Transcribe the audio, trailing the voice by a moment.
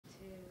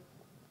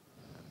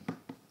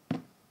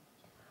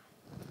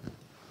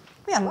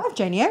We are live,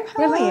 Janie.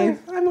 How are you?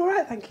 I'm all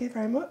right, thank you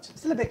very much. I'm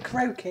still a bit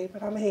croaky,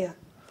 but I'm here.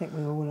 I think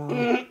we all are.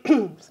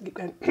 So keep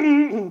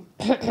going.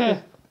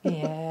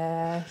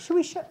 Yeah. Shall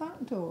we shut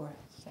that door?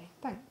 Say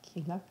thank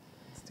you, love.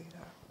 Let's do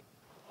that.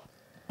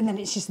 And then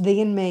it's just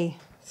thee and me.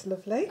 It's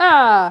lovely.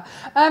 I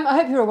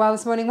hope you're all well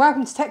this morning.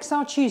 Welcome to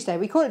Textile Tuesday.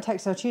 We call it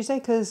Textile Tuesday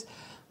because,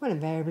 well,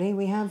 invariably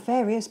we have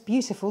various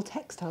beautiful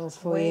textiles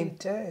for you. We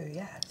do,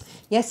 yes.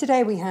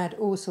 Yesterday we had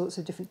all sorts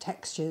of different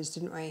textures,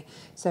 didn't we?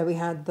 So we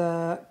had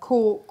the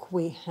cork,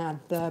 we had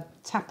the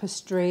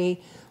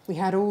tapestry, we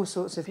had all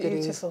sorts of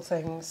Beautiful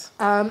things.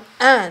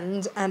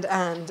 And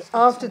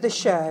after the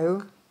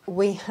show,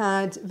 we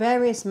had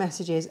various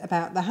messages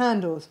about the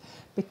handles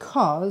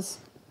because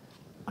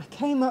I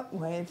came up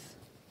with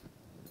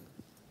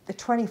the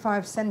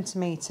 25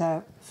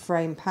 centimetre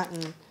frame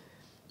pattern.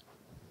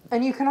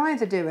 And you can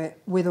either do it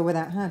with or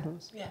without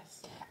handles.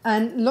 Yes.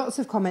 And lots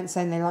of comments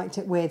saying they liked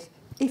it with.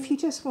 If you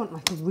just want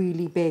like a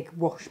really big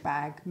wash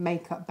bag,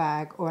 makeup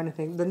bag or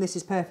anything, then this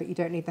is perfect. You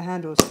don't need the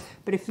handles.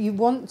 But if you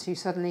want to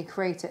suddenly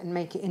create it and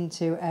make it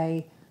into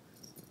a...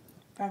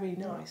 Very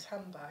nice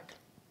handbag.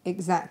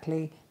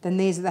 Exactly. Then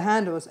these are the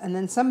handles. And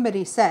then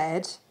somebody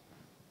said,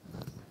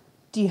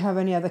 do you have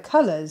any other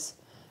colours?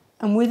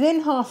 And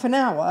within half an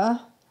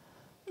hour,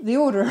 the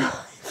order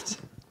arrived.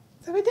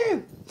 So we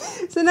do.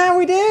 So now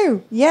we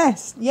do.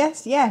 Yes,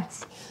 yes,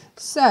 yes.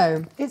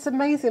 So it's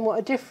amazing what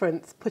a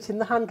difference putting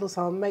the handles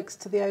on makes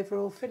to the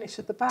overall finish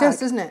of the bag. Does,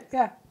 doesn't it?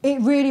 Yeah.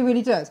 It really,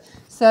 really does.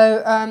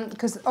 So,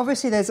 because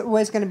obviously there's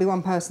always going to be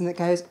one person that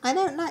goes, I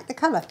don't like the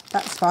colour.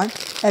 That's fine.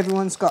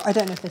 Everyone's got, I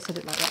don't know if they said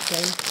it like that,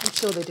 Jane. I'm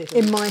sure they did.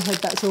 In my head,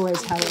 that's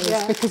always how it is.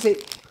 Yeah. Because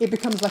it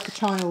becomes like a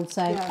child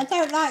saying, Yeah. I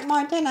don't like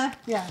my dinner.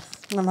 Yes.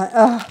 And I'm like,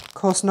 oh, of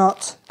course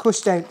not. Of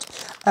course you don't.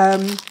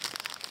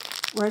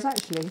 Whereas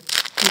actually,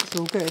 it's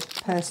all good.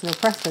 Personal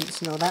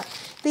preference and all that.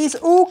 These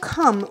all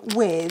come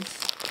with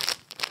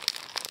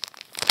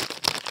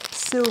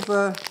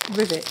silver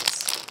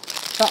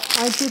rivets, but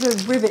I did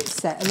a rivet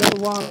set a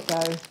little while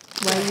ago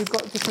where you've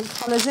got different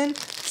colours in,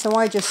 so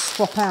I just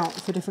swap out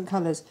for different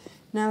colours.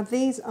 Now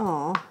these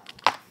are,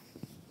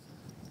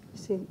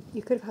 see,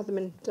 you could have had them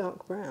in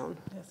dark brown.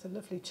 Yeah, it's a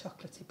lovely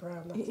chocolatey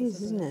brown. It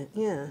is, isn't it?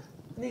 Yeah.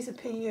 And these are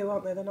PU,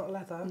 aren't they? They're not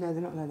leather. No,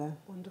 they're not leather.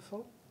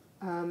 Wonderful.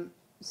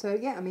 So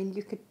yeah, I mean,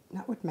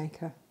 that would make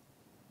her.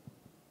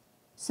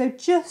 So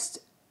just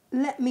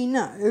let me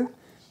know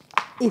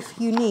if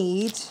you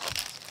need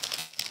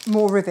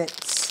more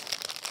rivets,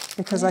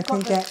 because I can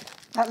get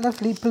that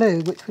lovely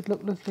blue, which would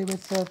look lovely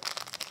with the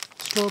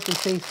strawberry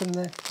thief and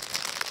the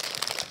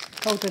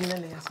golden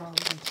lily as well,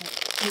 wouldn't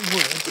it? It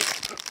would,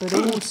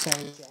 but also,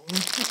 Jane,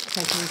 just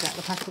taking these out of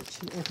the package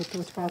and ever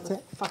thought about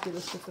it.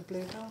 Fabulous with the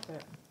blue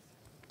velvet.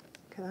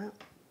 Look at that.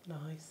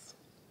 Nice.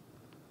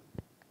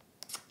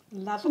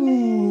 Lovely.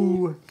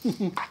 Ooh.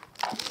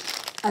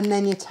 And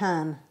then your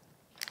tan,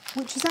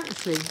 which is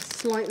actually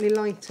slightly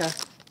lighter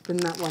than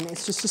that one.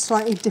 It's just a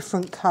slightly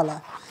different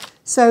colour.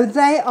 So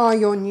they are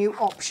your new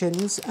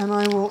options, and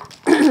I will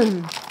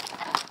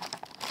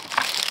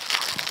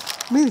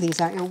move these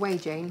out your way,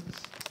 Jane,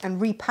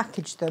 and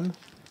repackage them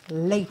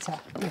later.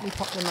 Let me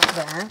pop them up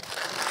there.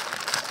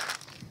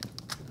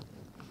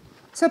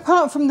 So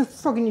apart from the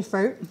frog in your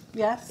throat,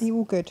 Yes. are you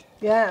all good?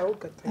 Yeah, all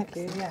good, thank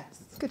you. Excellent. Yes.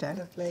 Good, eh?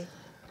 Lovely.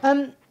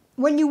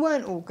 When you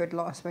weren't all good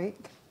last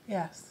week,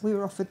 Yes. we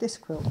were offered this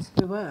quilt,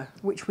 We were.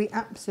 which we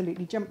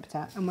absolutely jumped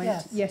at and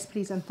went, yes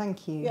please and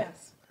thank you.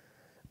 Yes.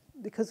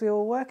 Because we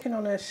were working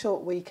on a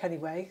short week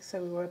anyway,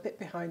 so we were a bit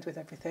behind with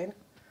everything.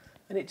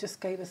 And it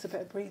just gave us a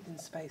bit of breathing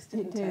space,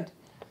 didn't it? It did.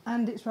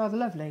 And it's rather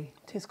lovely.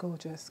 It is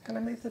gorgeous. Can I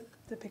move the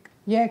big...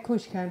 Yeah, of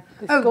course you can.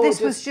 It's this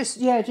gorgeous. was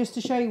just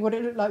to show you what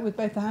it looked like with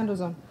both the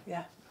handles on.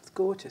 Yeah, it's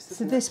gorgeous, So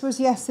isn't it? this was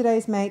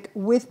yesterday's make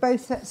with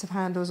both sets of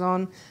handles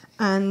on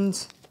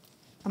and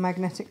a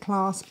magnetic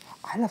clasp.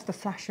 I love the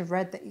flash of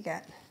red that you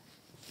get.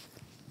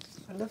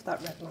 I love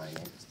that red lining.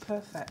 It's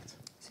perfect.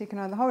 So you can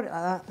either hold it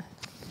like that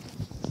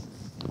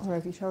or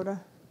over your shoulder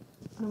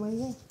and away you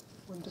go.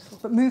 Wonderful.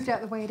 But moved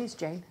out the way it is,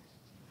 Jane.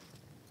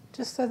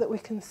 Just so that we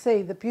can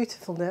see the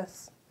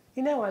beautifulness.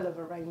 You know I love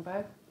a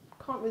rainbow.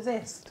 Can't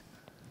resist.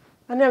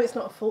 I know it's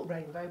not a full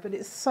rainbow, but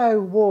it's so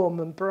warm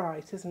and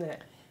bright, isn't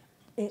it?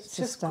 It's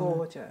just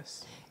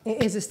gorgeous.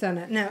 It is a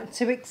stunner. Now,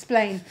 to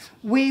explain,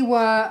 we've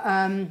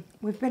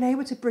been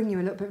able to bring you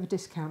a little bit of a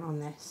discount on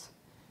this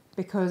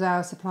because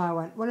our supplier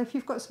went, well, if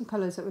you've got some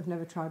colours that we've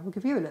never tried, we'll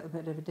give you a little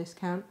bit of a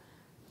discount.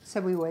 So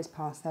we always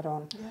pass that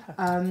on.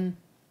 Yeah.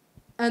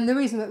 And the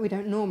reason that we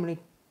don't normally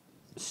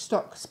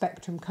stock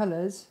Spectrum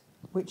colours,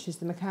 which is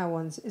the Makower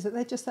ones, is that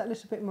they're just that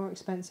little bit more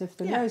expensive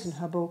than Rose and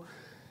Hubble.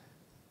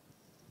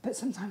 But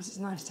sometimes it's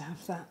nice to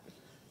have that.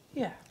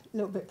 Yeah. A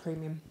little bit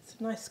premium.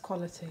 It's nice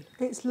quality.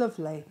 It's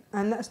lovely,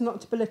 and that's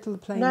not to belittle the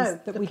planes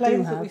that we do have. the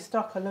planes that we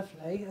stock are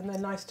lovely and they're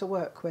nice to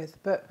work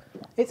with, but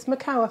it's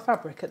Makower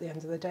fabric at the end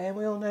of the day, and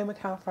we all know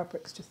Makower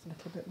fabric's just a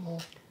little bit more.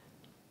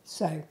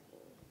 So,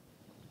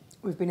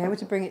 we've been able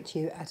to bring it to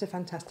you at a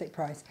fantastic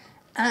price,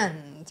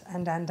 and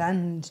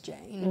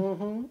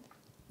Jane,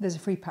 there's a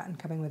free pattern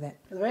coming with it.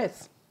 There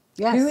is.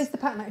 Yes. Who is the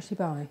pattern actually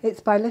by?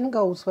 It's by Lynne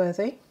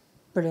Goldsworthy.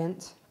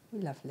 Brilliant. We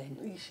love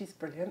Lynn. She's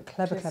brilliant.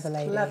 Clever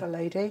lady. Clever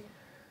lady.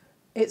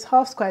 It's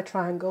half square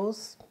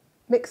triangles,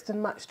 mixed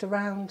and matched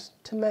around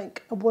to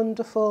make a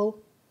wonderful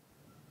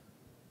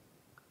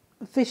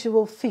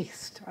visual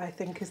feast, I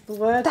think is the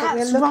word that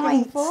we're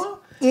looking for.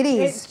 It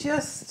is. It's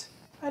just,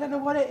 I don't know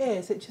what it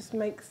is, it just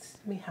makes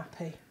me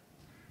happy.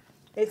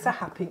 It's a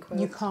happy quilt.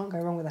 You can't go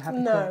wrong with a happy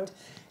No. quilt.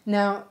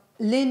 Now,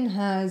 Lynn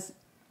has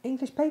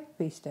English paper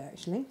piece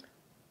actually.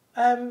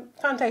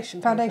 Foundation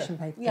paper. Foundation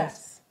paper.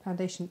 Yes.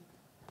 Foundation.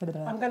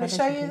 I'm going to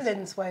show you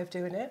Lynn's way of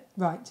doing it.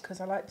 Right.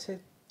 Because I like to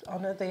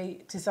honour the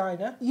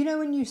designer. You know,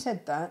 when you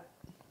said that,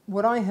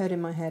 what I heard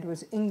in my head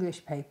was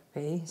English paper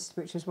piece,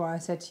 which is why I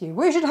said to you,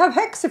 we should have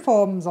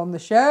hexiforms on the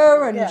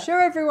show and show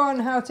everyone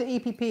how to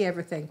EPP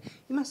everything.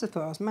 You must have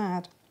thought I was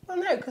mad. Well,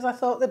 no, because I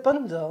thought the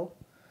bundle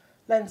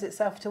lends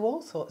itself to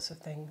all sorts of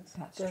things.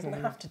 That's It doesn't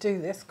true. have to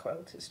do this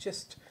quilt. It's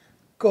just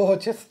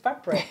gorgeous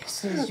fabric.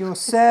 This is your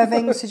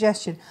serving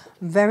suggestion.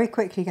 I'm very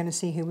quickly going to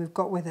see who we've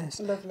got with us.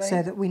 Lovely.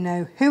 So that we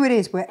know who it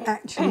is we're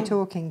actually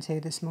talking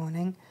to this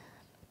morning.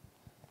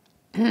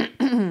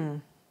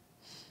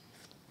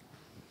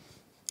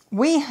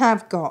 We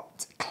have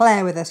got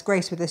Claire with us,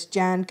 Grace with us,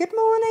 Jan. Good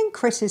morning.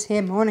 Chris is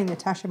here. Morning,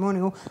 Natasha.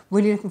 Morning all.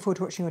 Really looking forward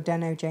to watching your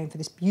demo, Jane, for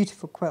this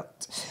beautiful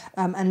quilt.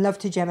 And love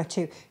to Gemma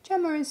too.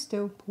 Gemma is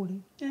still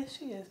poorly. Yeah,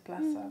 she is, bless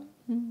her.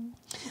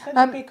 She's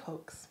had big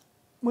hooks.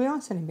 We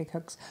are sending big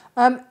hugs.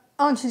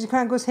 Auntie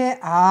Crangle's here.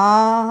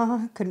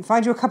 Couldn't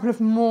find you a couple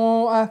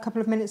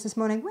of minutes this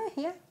morning. We're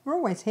here. We're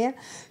always here.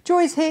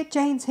 Joy's here.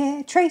 Jane's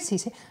here.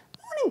 Tracy's here.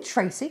 Morning,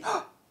 Tracy.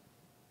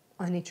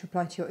 I need to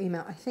reply to your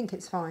email. I think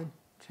it's fine,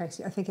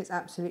 Tracy. I think it's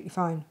absolutely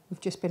fine.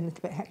 We've just been a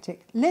little bit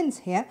hectic. Lynn's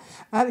here.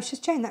 It's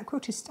just Jane. That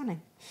quilt is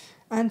stunning.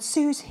 And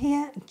Sue's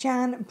here.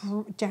 Jan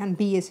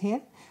B is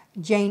here.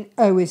 Jane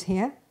O is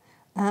here.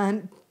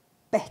 And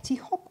Betty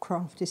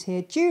Hopcroft is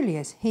here.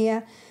 Julia's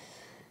here.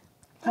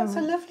 That's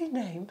a lovely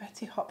name,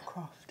 Betty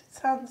Hopcroft. It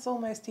sounds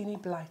almost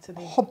Enid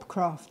Blyton-y.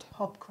 Hopcroft.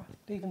 Hopcroft,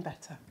 even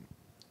better.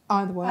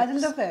 Either way. I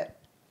love it.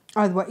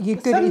 Either way. You're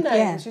With good some at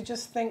names, you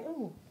just think,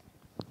 ooh.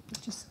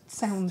 It just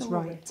sounds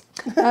Story. right.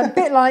 A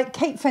bit like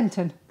Kate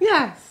Fenton.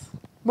 Yes.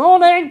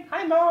 Morning.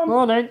 Hi, Mum.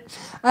 Morning.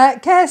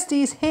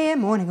 Kirsty's here.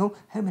 Morning all.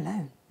 Home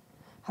alone.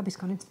 Hubby's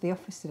gone into the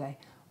office today.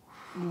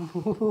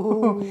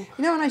 You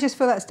know when I just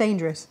feel that's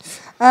dangerous.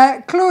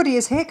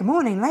 Claudia's here. Good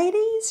morning,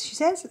 ladies, she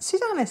says.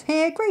 Susanna's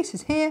here. Grace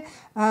is here.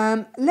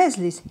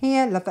 Leslie's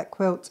here. Love that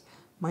quilt.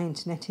 My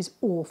internet is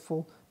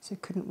awful, so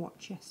couldn't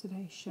watch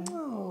yesterday's show.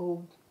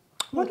 Oh.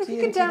 I wonder if you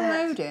can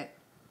download it.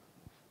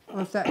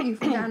 Or if that you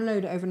can download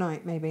it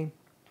overnight, maybe.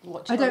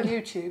 Watch it on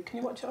YouTube. Can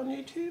you watch it on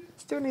YouTube?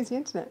 Still needs the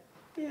internet.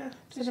 Yeah.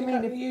 So You I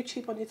can mean, get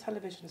YouTube on your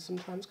television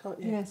sometimes, can't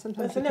you? Yeah,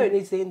 sometimes I you know it can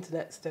needs the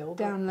internet still.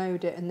 But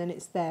download it and then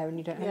it's there and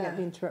you don't Yeah. get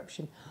the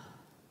interruption.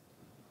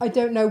 I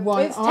don't know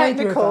why It's either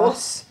technical. of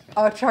us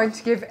are trying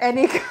to give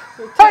any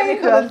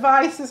technical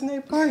advice, there's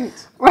no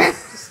point.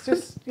 It's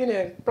just, you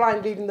know,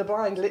 blind leading the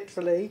blind,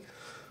 literally.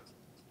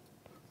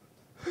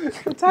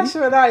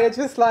 Natasha and I are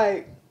just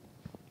like,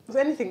 if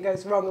anything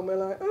goes wrong and we're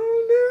like,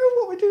 oh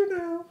no, what we do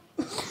now?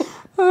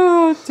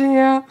 Oh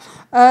dear.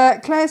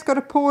 Claire's got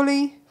a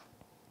poorly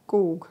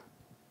Gorg.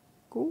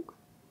 Gorg?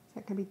 Is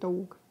that going to be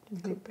dog? Do you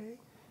think? Could be.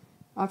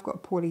 I've got a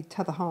poorly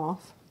t'other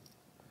half.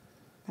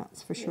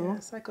 That's for sure.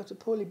 Yes, I got a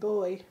poorly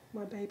boy,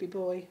 my baby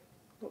boy.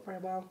 Not very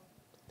well.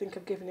 I think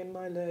I've given him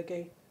my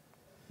lurgy.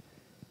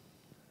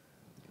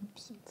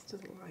 Oops. He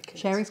doesn't like it.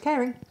 Sharing's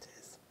caring. It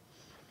is.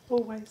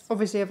 Always.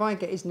 Obviously, if I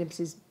get his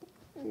nibses,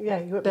 Yeah,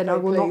 you won't then be I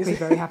very will not be pleased.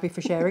 very happy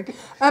for sharing.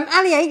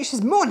 Ali H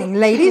says, morning,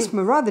 ladies, from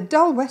a rather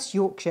dull West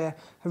Yorkshire.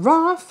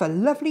 Hurrah for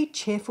lovely,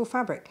 cheerful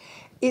fabric.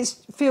 It's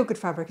feel-good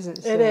fabric, isn't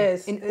it? It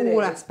is. In it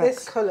all is. aspects.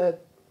 This colour,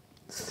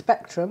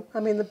 Spectrum, I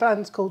mean, the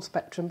brand's called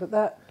Spectrum, but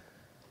that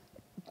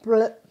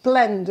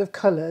blend of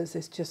colours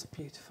is just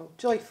beautiful,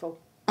 joyful.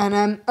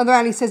 And other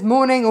Ali says,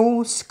 morning,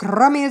 all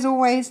scrummy as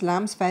always,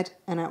 lambs fed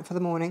and out for the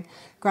morning.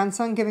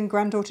 Grandson giving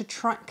granddaughter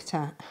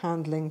tractor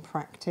handling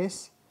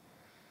practice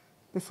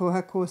before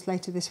her course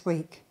later this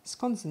week.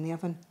 Scones in the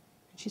oven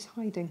and she's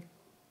hiding.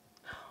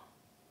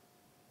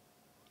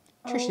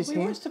 Trish is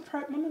here.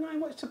 Mum and I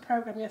watched a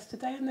programme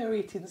yesterday and they were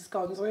eating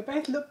scones and we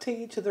both looked at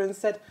each other and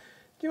said,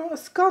 do you want a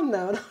scone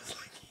now? And I was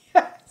like,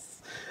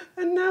 yes.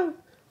 And now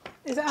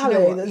it's you know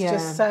Ali what? that's Yeah.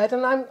 just said,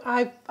 and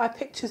I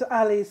pictured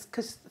Ali's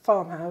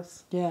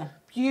farmhouse. Yeah.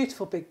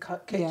 Beautiful big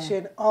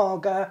kitchen,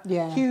 Arga,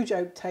 Yeah. huge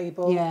oak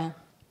table, Yeah.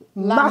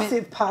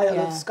 massive pile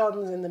yeah. of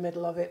scones in the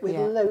middle of it with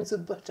Yeah. loads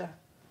of butter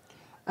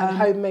and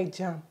homemade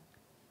jam.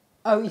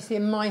 Oh, you see,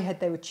 in my head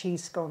they were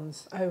cheese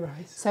scones. Oh,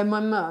 right. So my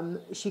mum,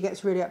 she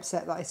gets really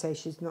upset that I say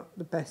she's not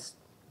the best.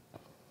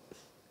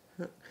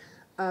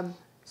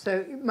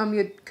 So, Mum,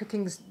 your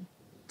cooking's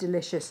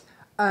delicious.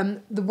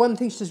 The one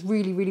thing she does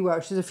really, really well,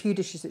 she does a few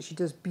dishes that she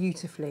does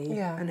beautifully,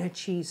 Yeah. and her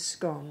cheese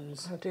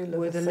scones I do love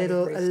with a a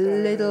little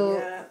savoury scone,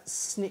 yeah.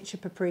 snitch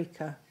of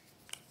paprika.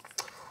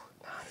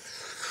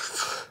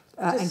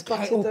 Just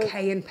spotted the-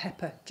 cayenne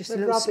pepper, just a The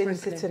little robin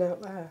sprinkling. sitting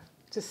out there,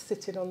 just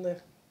sitting on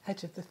the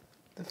edge of the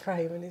the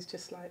frame, and he's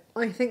just like,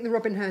 I think the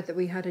Robin heard that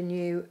we had a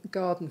new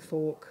garden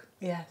fork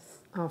yes,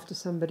 after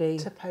somebody.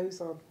 to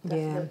pose on,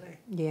 definitely.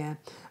 Yeah.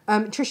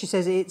 Tricia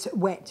says it's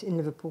wet in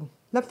Liverpool.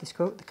 Love this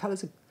quilt. The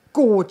colours are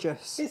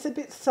gorgeous. It's a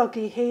bit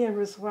soggy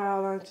here as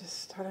well. I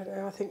don't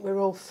know. I think we're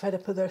all fed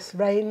up with this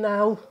rain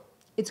now.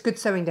 It's good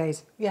sewing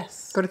days.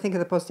 Yes. Got to think of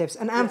the positives.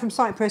 And Anne from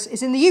Cyprus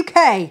is in the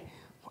UK,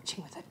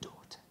 watching with her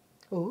daughter.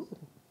 Ooh.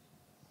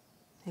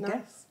 There you go.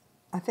 Nice.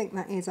 I think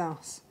that is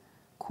us.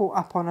 Caught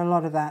up on a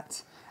lot of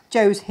that.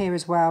 Joe's here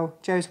as well.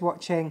 Joe's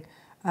watching.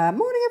 Morning,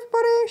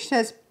 everybody. She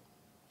says,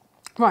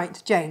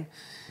 right, Jane.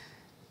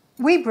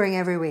 We bring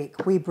every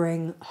week, we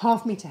bring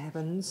half metre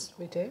heavens.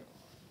 We do.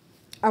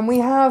 And we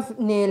have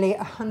nearly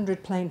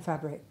 100 plain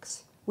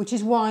fabrics, which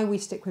is why we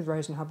stick with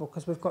Rose and Hubble,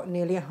 because we've got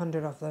nearly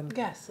 100 of them.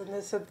 Yes, and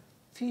there's a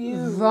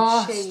few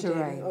Vast shading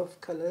array of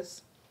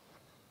colours.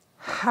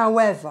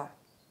 However,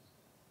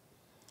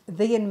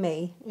 thee and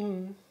me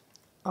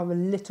are a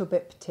little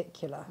bit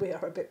particular. We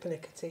are a bit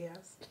pernickety,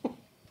 yes.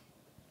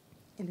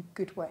 In a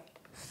good way.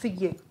 For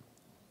you.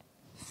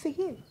 For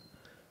you.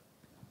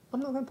 I'm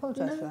not going to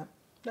apologise for that.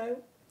 No.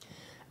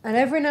 And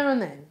every now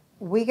and then,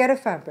 we get a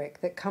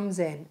fabric that comes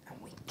in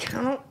and we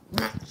cannot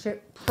match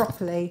it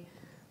properly,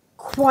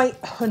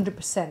 quite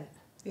 100%.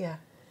 Yeah.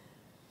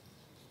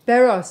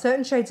 There are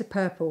certain shades of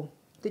purple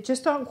that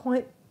just aren't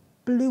quite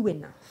blue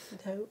enough.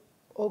 No.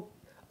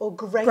 Or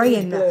grey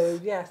Grey blue.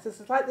 enough. Yes,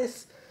 there's like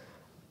this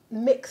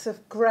mix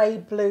of grey,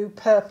 blue,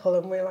 purple,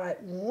 and we're like,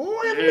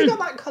 why haven't we got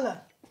that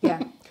colour?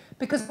 Yeah.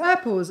 Because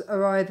purples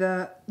are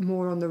either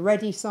more on the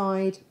reddy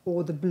side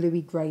or the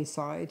bluey grey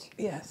side.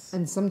 Yes.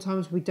 And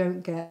sometimes we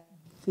don't get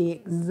the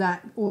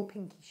exact, or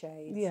pinky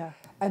shades. Yeah.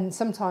 And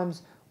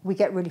sometimes we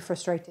get really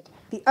frustrated.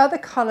 The other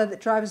colour that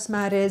drives us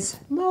mad is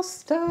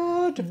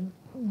Mustard.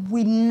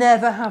 we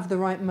never have the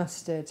right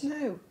mustard.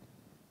 No.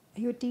 Are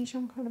you a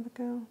Dijon kind of a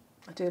girl?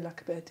 I do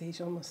like a bit of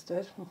Dijon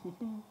mustard.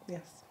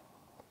 Yes.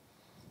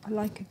 I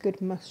like a good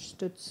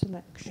mustard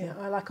selection. Yeah,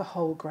 I like a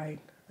whole grain.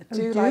 I Oh,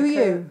 do do like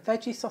you? a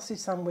veggie sausage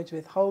sandwich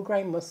with whole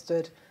grain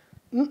mustard.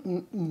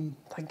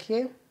 Thank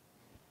you.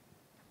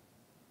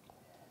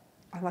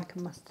 I like a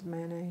mustard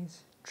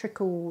mayonnaise.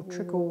 Trickle,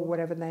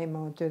 whatever they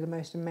are, do the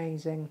most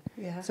amazing.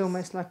 Yes. It's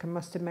almost like a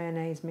mustard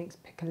mayonnaise meets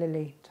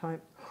piccalilli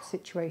type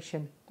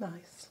situation.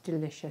 Nice.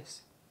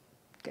 Delicious.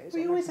 Goes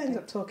We on always everything.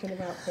 end up talking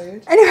about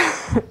food.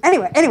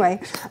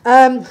 Anyway,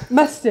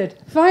 mustard.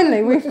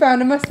 Finally, we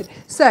found a mustard.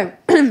 So,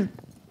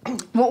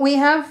 what we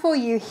have for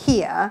you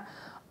here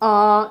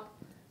are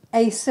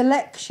a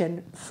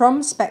selection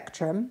from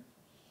Spectrum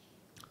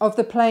of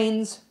the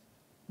planes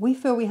we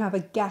feel we have a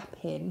gap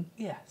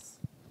Yes.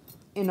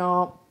 in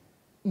our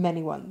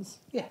many ones.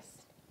 Yes.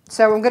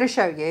 So I'm going to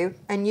show you,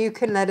 and you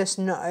can let us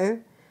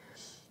know.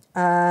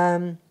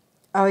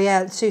 Oh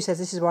yeah, Sue says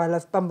this is why I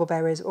love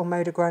bumbleberries or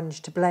Moda Grunge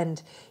to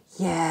blend.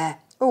 Yeah.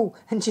 Oh,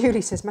 and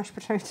Julie says mashed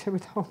potato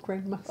with whole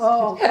grain mustard.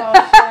 Oh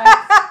gosh,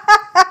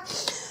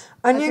 yes.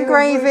 Onion I do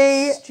gravy.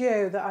 A root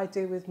stew that I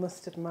do with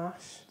mustard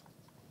mash.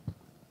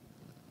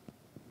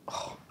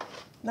 Oh,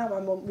 now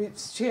I'm on root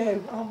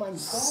stew. Oh my god.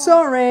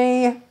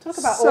 Sorry. Talk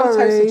about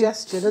Sorry.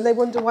 auto-suggestion, and they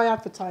wonder why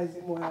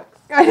advertising works.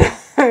 I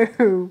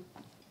know.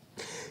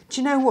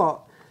 Do you know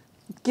what?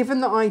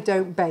 Given that I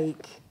don't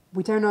bake,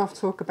 we don't have to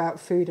talk about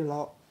food a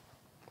lot.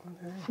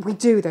 Okay. We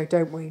do though,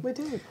 don't we? We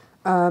do.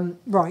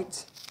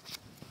 Right.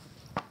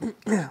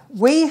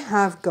 We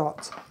have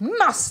got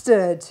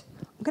mustard.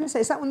 I'm going to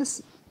say, is that one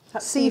the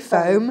That's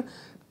seafoam,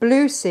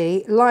 blue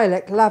sea,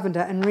 lilac,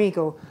 lavender and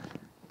regal?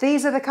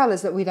 These are the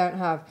colours that we don't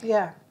have.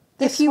 Yeah. If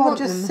This you one want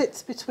just them-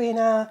 sits between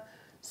our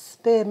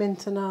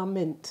spearmint and our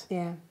mint.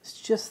 Yeah. It's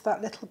just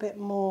that little bit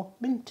more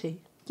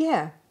minty.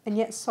 Yeah, and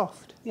yet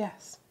soft.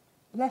 Yes.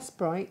 Less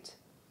bright,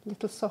 a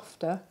little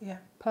softer. Yeah.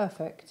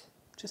 Perfect.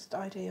 Just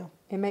ideal.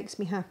 It makes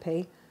me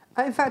happy.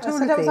 In fact, all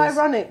So of that was these.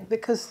 ironic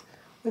because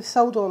we've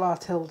sold all our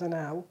Tilda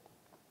now.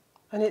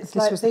 And it's This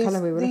like was the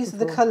colour we were these are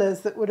looking the for.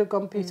 colours that would have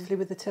gone beautifully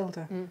with the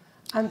Tilda.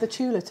 And the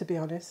Tula, to be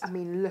honest. I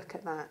mean, look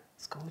at that.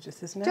 It's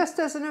gorgeous, isn't it? Just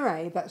as an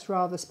array, that's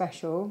rather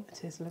special.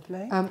 It is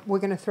lovely. We're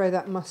going to throw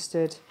that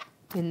mustard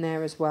in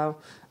there as well.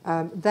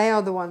 They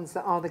are the ones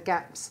that are the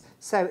gaps.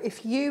 So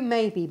if you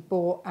maybe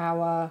bought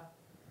our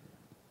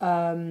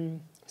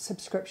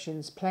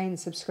subscriptions, plain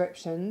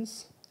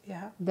subscriptions,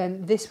 Yeah.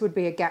 then this would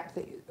be a gap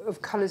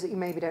of colours that you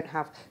maybe don't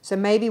have. So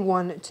maybe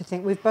one to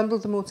think, we've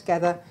bundled them all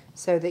together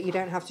so that you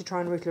don't have to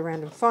try and wriggle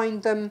around and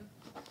find them.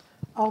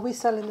 Are we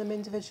selling them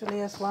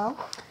individually as well?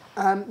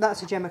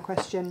 That's a Gemma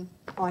question.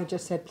 I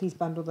just said, please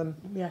bundle them.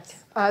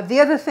 Yes. The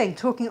other thing,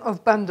 talking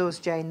of bundles,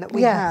 Jane, that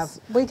we have.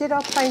 We did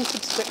our plain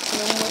subscription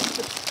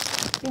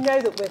and you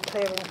know that we're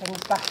clearing things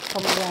back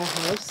from the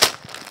warehouse.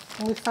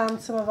 And we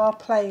found some of our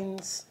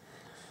plains.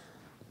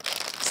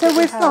 So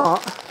we've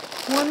got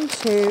 1,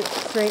 2,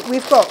 3.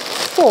 We've got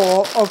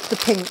 4 of the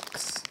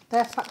pinks.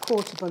 They're fat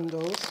quarter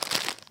bundles.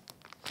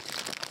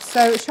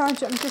 So shall I'm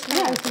just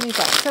going to open these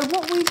up. So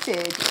what we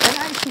did, and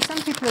actually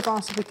some people have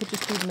asked if we could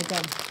just do them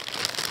again.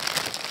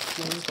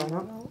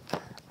 Why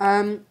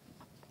not?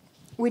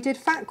 We did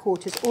fat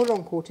quarters or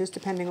long quarters,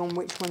 depending on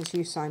which ones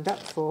you signed up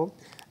for.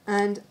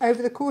 And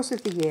over the course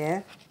of the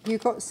year, you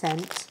got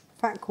sent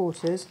fat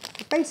quarters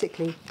for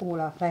basically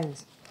all our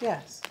planes.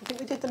 Yes, I think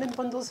we did them in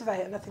bundles of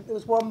 8, and I think there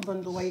was one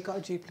bundle where you got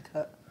a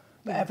duplicate,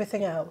 but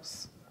everything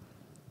else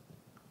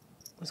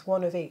was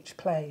one of each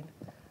plain.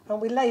 And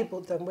we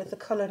labelled them with the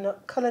colour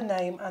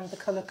name and the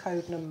colour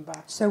code number.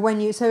 So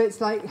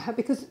it's like,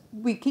 because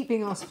we keep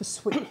being asked for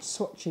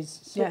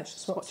swatches. Yeah.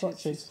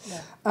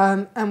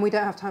 And we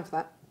don't have time for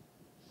that.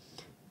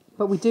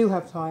 But we do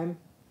have time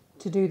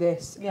to do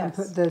this and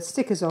put the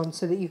stickers on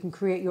so that you can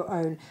create your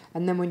own.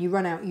 And then when you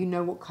run out, you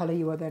know what colour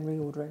you are then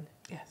reordering.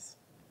 Yes.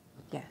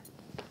 Yeah.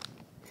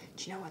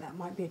 Do you know what? That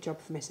might be a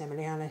job for Miss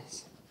Emily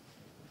Alice.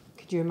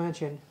 Could you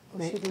imagine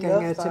getting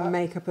her to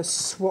make up a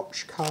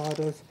swatch card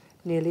of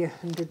nearly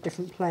 100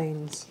 different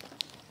planes?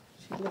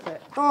 She'd love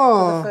it.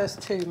 Oh. For the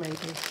first 2, maybe.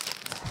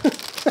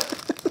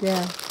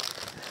 Yeah.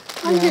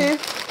 And you,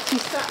 she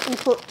sat and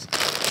put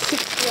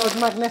 60-odd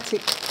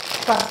magnetic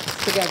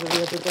clasps together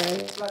the other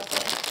day. Like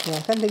that. Yeah,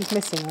 if anything's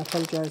missing, I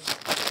apologise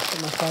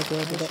for my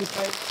 5-year-old. She's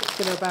very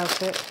particular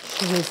about it.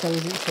 She is, though,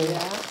 isn't she?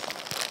 Yeah.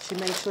 She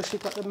made sure she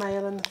got the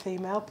male and the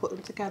female, put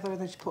them together, and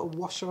then she put a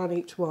washer on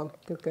each one.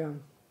 Good girl.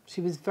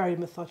 She was very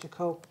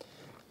methodical.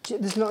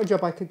 There's not a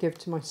job I could give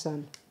to my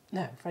son.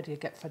 No, Freddie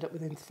would get fed up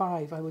within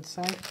 5, I would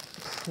say.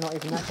 Not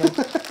even that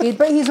job.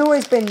 But he's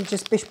always been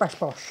just bish bash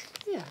bosh.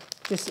 Yeah.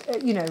 Just,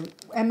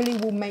 Emily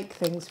will make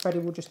things, Freddie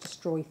will just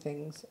destroy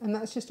things. And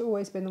that's just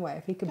always been the way.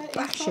 If he can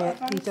bash it,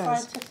 he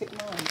does. Scientific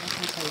mind, I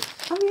can take.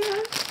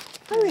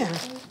 Oh, yeah.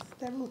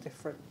 They're all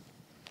different.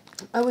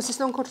 Oh, was this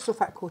long quarters or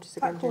fat quarters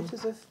again? Fat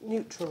quarters of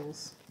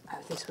neutrals. Oh,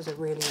 this was a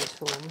really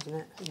useful one, wasn't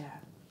it? Yeah.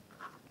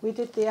 We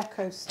did the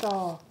Echo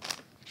Star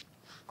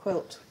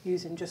quilt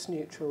using just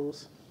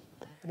neutrals,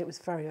 and it was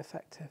very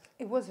effective.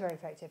 It was very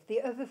effective.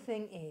 The other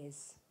thing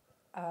is,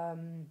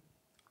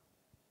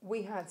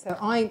 we had... So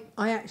I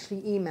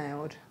actually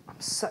emailed...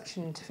 I'm such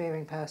an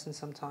interfering person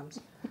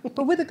sometimes,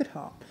 but with a good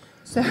heart.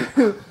 So,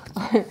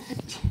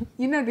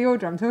 you know the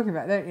order I'm talking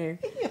about, don't you?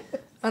 Yes.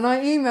 And I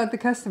emailed the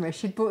customer.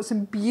 She'd bought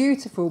some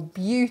beautiful,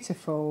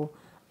 beautiful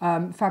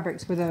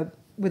fabrics with a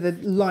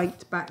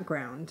light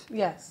background.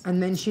 Yes.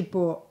 And then she'd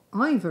bought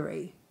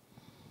ivory.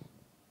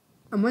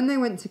 And when they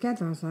went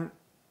together, I was like,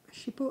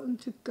 she bought them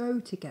to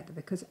go together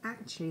because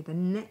actually the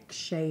next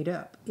shade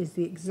up is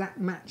the exact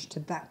match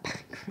to that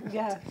background.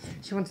 Yeah.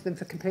 She wanted them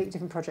for completely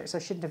different projects, so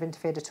I shouldn't have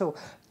interfered at all.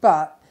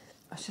 But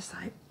I was just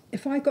like,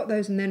 if I got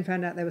those and then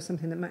found out there was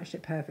something that matched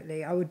it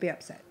perfectly, I would be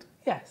upset.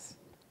 Yes.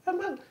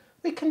 And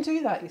we can do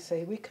that, you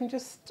see. We can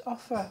just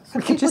offer.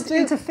 We can just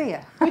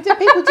interfere.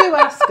 People do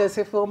ask us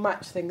if we'll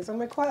match things, and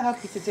we're quite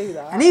happy to do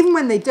that. And even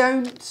when they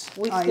don't,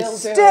 I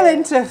still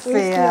interfere.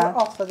 We still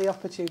offer the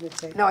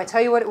opportunity. No, I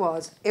tell you what it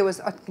was.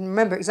 I can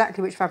remember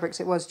exactly which fabrics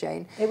it was,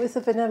 Jane. It was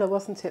the vanilla,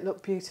 wasn't it? It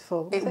looked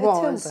beautiful. It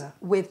was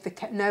with the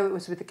it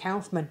was with the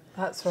Kaufman.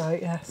 That's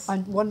right. Yes. I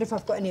wonder if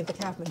I've got any of the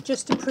Kaufman,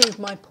 just to prove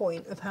my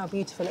point of how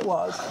beautiful it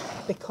was,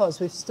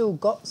 because we've still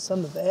got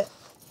some of it.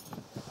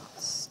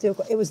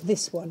 It was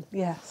this one.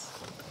 Yes.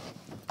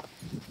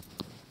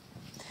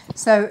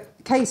 So,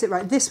 case it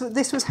right. This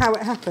was how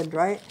it happened,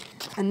 right?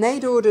 And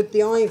they'd ordered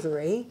the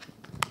ivory,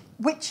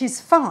 which is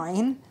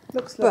fine.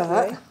 Looks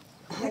lovely.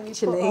 But and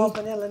actually, you put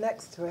our vanilla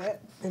next to it.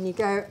 And you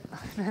go,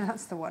 oh, no,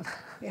 that's the one.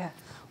 Yeah.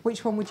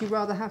 Which one would you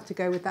rather have to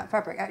go with that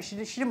fabric?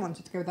 Actually, she didn't want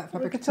it to go with that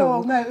fabric at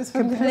all. No, it was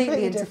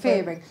completely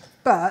interfering.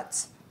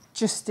 But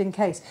just in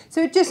case.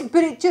 So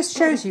it just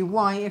shows you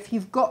why, if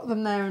you've got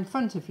them there in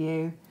front of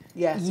you,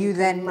 yes, you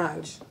then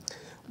match.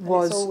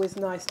 Was it's always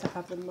nice to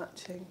have them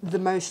matching. The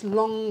most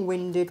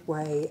long-winded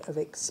way of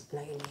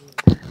explaining.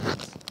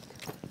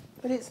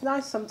 But it's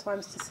nice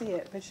sometimes to see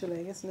it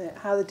visually, isn't it?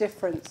 How the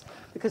difference,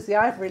 because the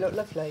ivory looked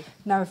lovely.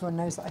 Now everyone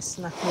knows that I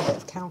snack a bit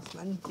of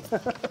Kaufman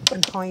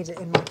and hide it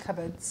in my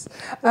cupboards.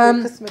 The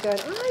customer going,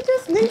 I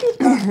just needed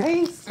that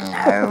piece.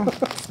 No,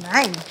 it's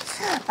mine.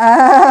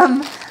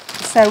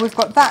 So we've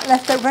got that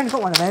left over. We've only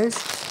got one of those.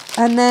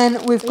 And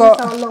then we've got...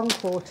 These are long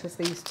quarters,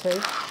 these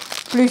two.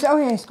 Blues, oh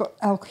yeah, it's got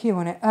LQ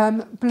on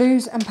it.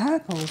 Blues and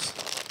purples.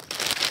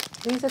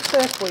 These are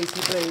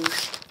turquoisey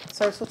blues,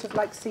 so sort of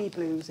like sea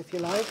blues, if you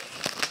like.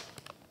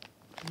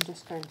 I'm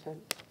just going to...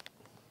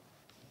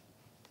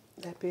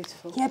 They're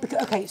beautiful. Yeah,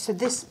 because, okay, so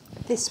this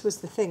was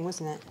the thing,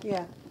 wasn't it?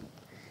 Yeah.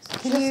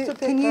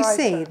 Can you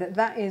see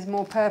that is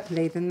more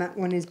purpley than that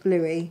one is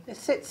bluey? It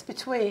sits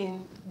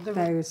between the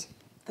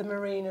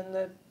marine and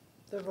the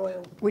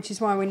royal. Which is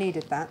why we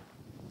needed that.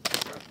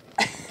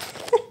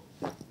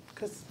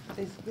 Because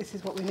this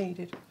is what we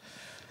needed.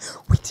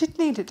 We did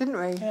need it, didn't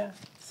we? Yeah.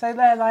 So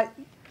they're like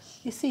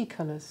your sea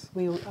colours.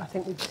 I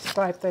think we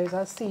described those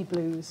as sea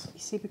blues. You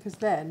see, because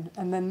then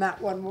that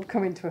one will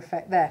come into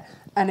effect there,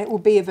 and it will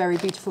be a very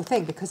beautiful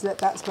thing because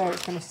that's where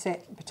it's going to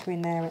sit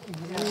between there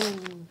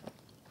and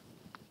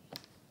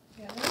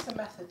Yeah, there's a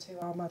method to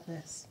our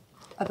madness.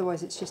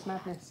 Otherwise, it's just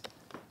madness.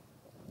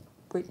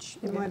 Which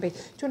it might be. Do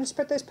you want to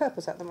spread those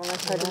purples out them while I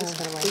tidy this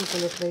one away? These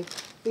are lovely.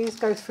 These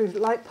go through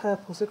light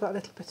purples. We've got a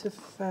little bit of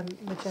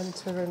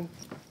magenta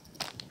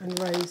and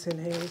rose in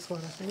here as well,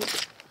 I think.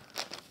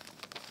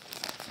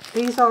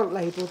 These aren't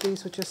labelled.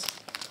 These were just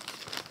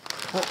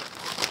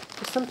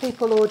Some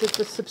people ordered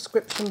the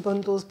subscription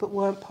bundles but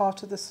weren't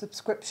part of the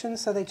subscription,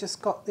 so they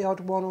just got the odd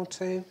one or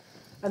two,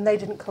 and they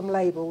didn't come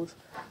labelled,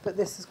 but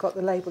this has got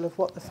the label of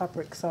what the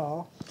fabrics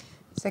are.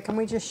 So can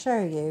we just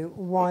show you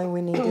why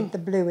we needed the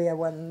bluier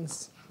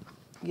ones?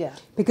 Yeah.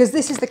 Because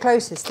this is the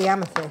closest, the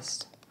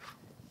amethyst.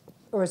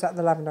 Or is that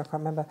the lavender? I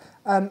can't remember.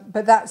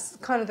 But that's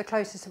kind of the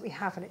closest that we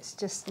have, and it's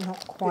just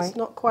not quite... It's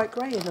not quite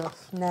grey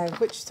enough. No.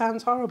 Which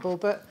sounds horrible,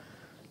 but...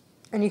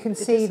 And you can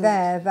see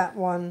there, that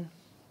one.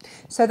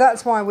 So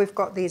that's why we've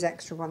got these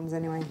extra ones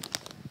anyway.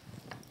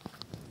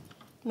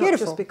 Not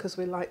Beautiful. just because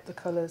we like the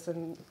colours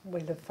and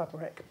we love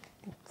fabric.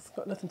 It's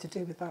got nothing to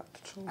do with that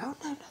at all. Oh,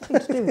 no, nothing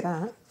to do with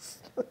that.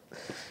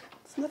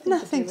 It's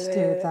nothing to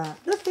do with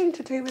that. Nothing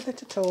to do with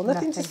it at all.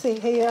 Nothing to see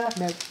here.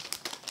 No.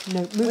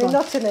 No, move We're on.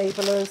 not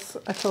enablers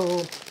at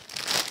all.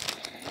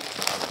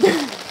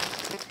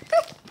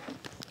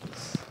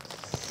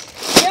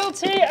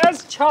 Guilty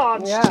as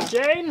charged,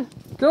 Jane.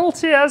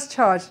 Guilty as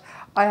charged.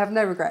 I have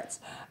no regrets.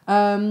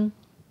 I'm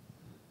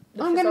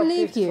going to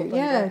leave you,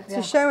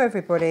 to show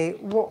everybody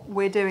what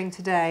we're doing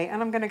today.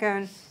 And I'm going to go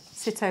and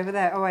sit over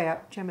there. Oh, yeah,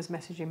 Gemma's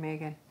messaging me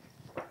again.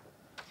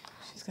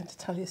 She's going to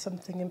tell you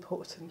something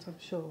important, I'm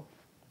sure.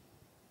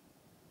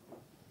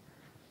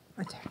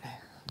 I don't know.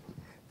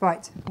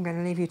 Right, I'm going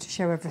to leave you to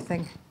show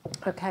everything.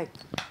 Okay.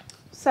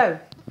 So,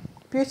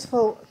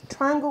 beautiful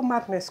Triangle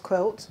Madness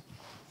quilt,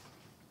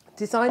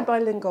 designed by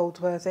Lynne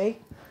Goldsworthy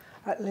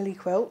at Lily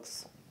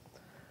Quilts.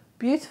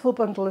 Beautiful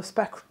bundle of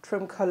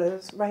spectrum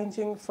colours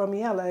ranging from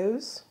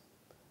yellows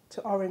to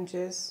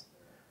oranges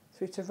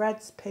through to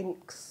reds,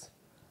 pinks,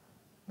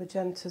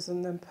 magentas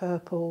and then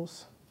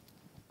purples,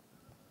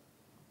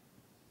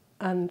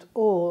 and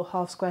all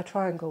half square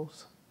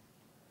triangles.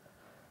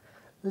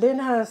 Lynne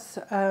has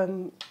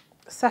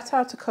set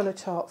out a colour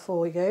chart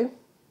for you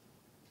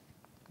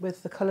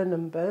with the colour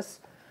numbers,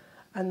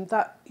 and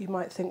that you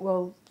might think,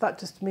 well, that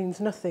just means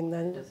nothing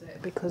then, does it?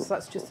 Because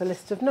that's just a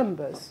list of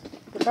numbers.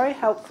 But very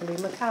helpfully,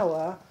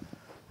 Makower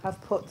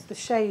have put the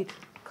shade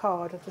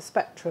card of the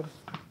spectrum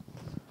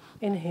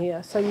in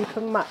here so you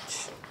can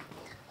match.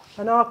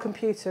 And our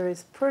computer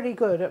is pretty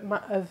good at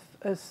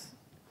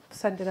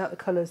sending out the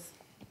colours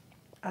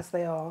as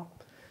they are,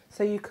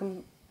 so you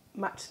can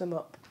match them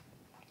up.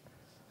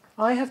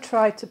 I have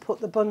tried to put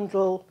the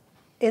bundle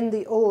in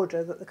the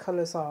order that the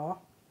colours are.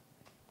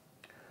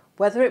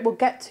 Whether it will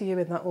get to you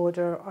in that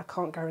order, I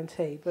can't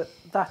guarantee, but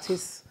that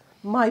is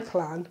my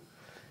plan,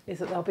 is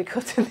that they'll be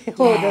cut in the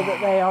order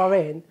that they are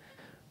in.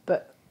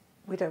 But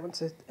we don't want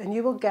to... And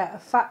you will get a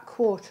fat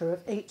quarter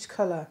of each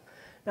colour.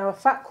 Now, a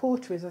fat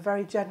quarter is a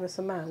very generous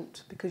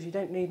amount because you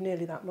don't need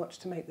nearly that much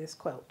to make this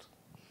quilt.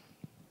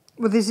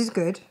 Well, this is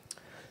good.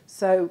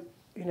 So,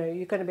 you know,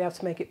 you're going to be able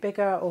to make it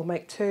bigger or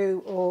make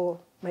two or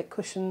make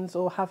cushions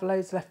or have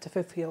loads left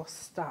over for your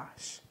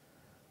stash.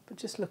 But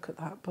just look at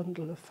that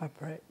bundle of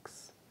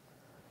fabrics.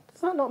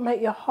 Does that not make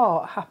your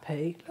heart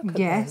happy? Look at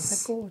them, they're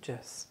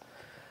gorgeous.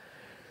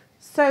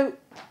 So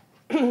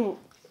you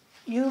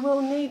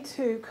will need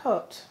to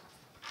cut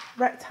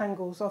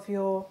rectangles of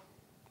your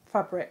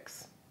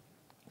fabrics.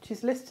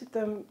 She's listed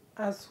them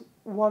as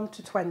 1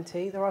 to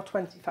 20. There are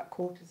 20 fat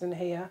quarters in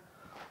here.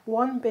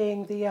 One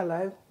being the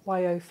yellow,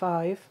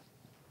 Y05,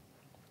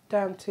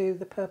 down to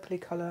the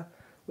purpley colour,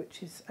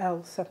 which is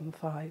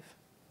L75.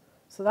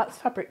 So that's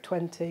fabric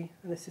 20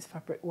 and this is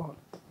fabric 1.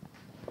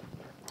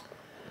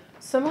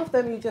 Some of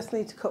them you just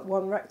need to cut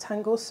one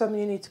rectangle, some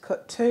you need to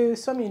cut two,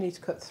 some you need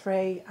to cut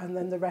three, and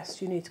then the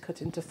rest you need to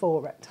cut into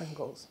 4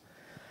 rectangles.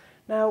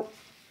 Now,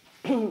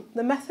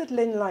 the method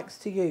Lynne likes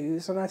to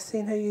use, and I've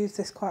seen her use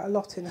this quite a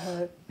lot in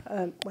her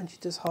when she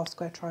does half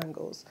square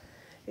triangles,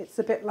 it's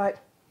a bit like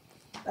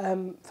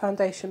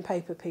foundation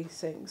paper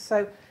piecing.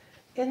 So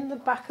in the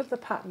back of the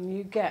pattern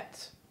you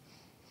get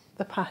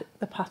the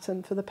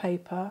pattern for the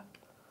paper.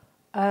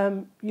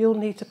 You'll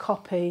need to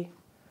copy,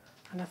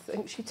 and I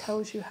think she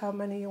tells you how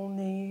many you'll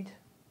need.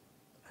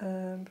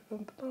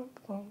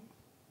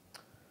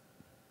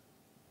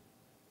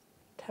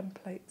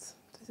 Templates,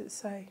 does it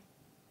say?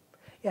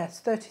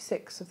 Yes,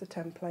 36 of the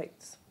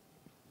templates.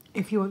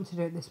 If you want to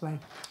do it this way.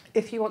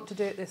 If you want to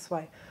do it this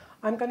way.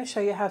 I'm going to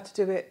show you how to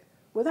do it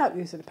without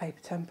using a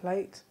paper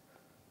template,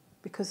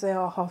 because they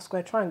are half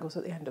square triangles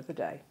at the end of the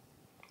day.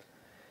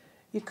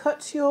 You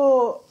cut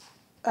your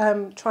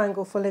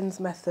triangle for Lynne's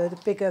method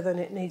bigger than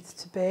it needs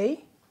to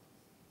be,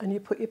 and you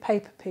put your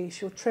paper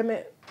piece, you'll trim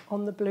it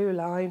on the blue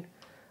line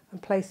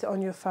and place it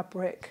on your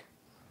fabric.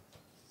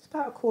 It's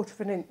about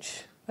 1/4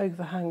 inch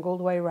overhang all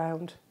the way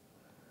around.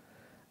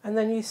 And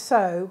then you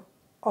sew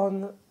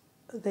on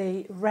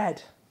the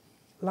red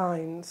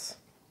lines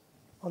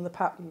on the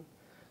pattern.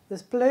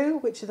 There's blue,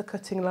 which are the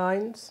cutting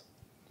lines,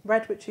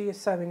 red, which are your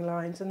sewing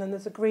lines, and then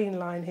there's a green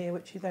line here,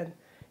 which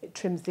it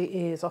trims the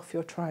ears off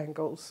your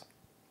triangles.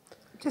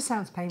 It just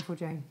sounds painful,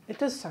 Jane. It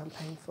does sound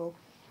painful.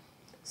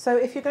 So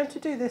if you're going to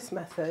do this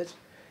method,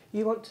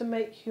 you want to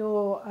make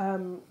your,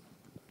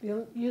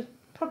 you're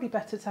probably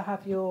better to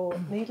have your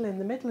needle in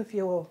the middle of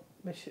your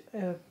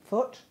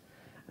foot,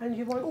 and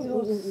you want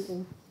your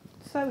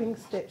sewing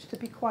stitch to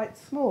be quite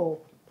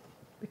small.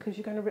 because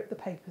you're going to rip the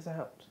papers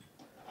out.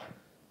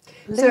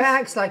 So it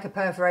acts like a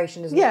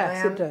perforation, doesn't it?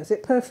 Yes, it does.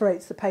 It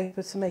perforates the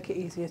paper to make it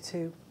easier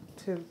to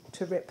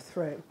rip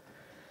through.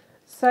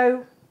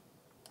 So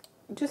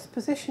just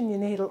position your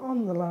needle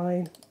on the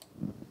line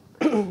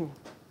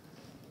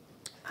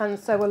and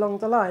sew along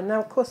the line. Now,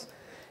 of course,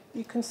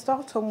 you can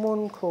start on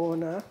one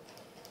corner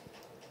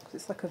because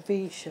it's like a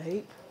V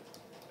shape.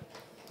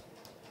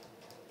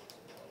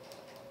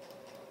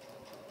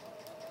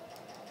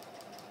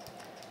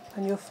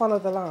 And you'll follow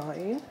the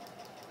line.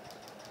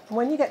 And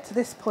when you get to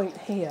this point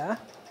here,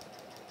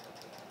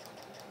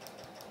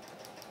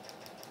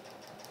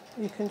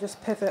 you can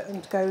just pivot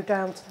and go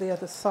down to the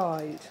other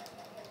side.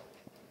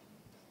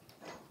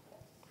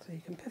 So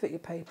you can pivot your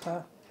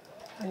paper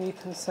and you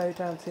can sew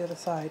down to the other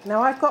side.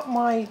 Now I've got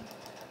my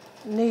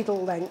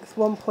needle length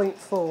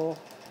 1.4.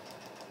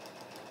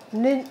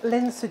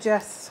 Lynne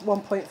suggests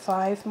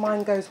 1.5,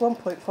 mine goes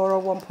 1.4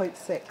 or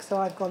 1.6, so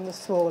I've gone the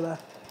smaller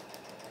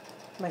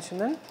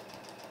measurement.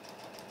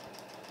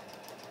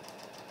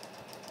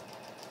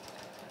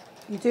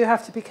 You do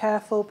have to be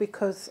careful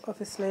because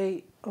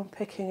obviously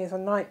unpicking is a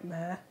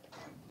nightmare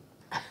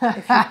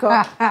if you've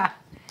got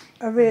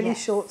a really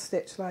short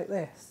stitch like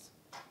this.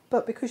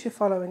 But because you're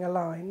following a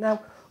line.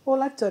 Now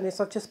all I've done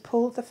is I've just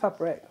pulled the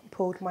fabric,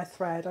 pulled my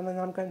thread, and then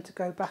I'm going to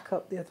go back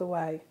up the other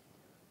way.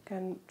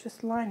 Again,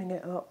 just lining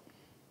it up.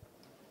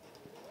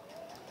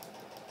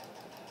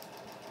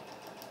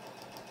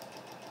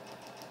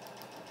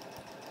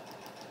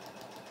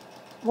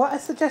 What I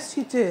suggest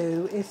you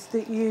do is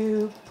that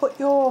you put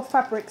your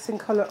fabrics in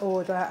colour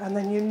order and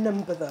then you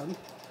number them,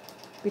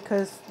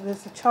 because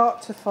there's a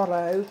chart to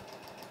follow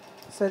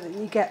so that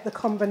you get the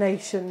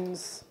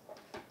combinations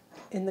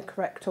in the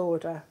correct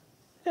order.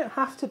 You don't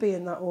have to be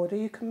in that order,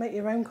 you can make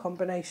your own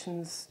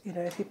combinations, you know,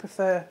 if you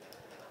prefer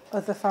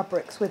other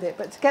fabrics with it.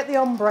 But to get the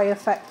ombre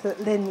effect that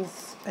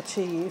Lynne's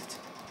achieved,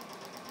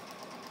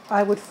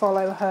 I would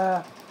follow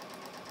her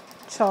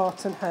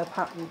chart and her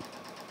pattern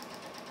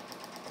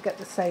to get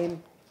the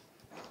same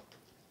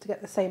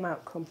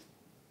outcome.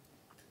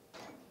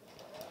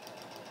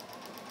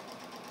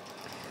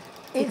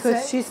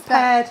 Because she's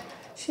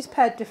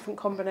paired different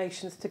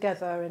combinations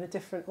together in a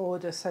different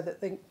order so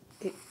that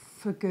it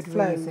for good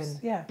flows. reason.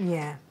 Yeah.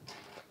 Yeah.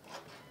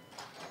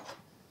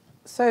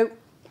 So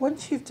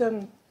once you've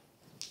done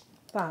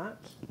that,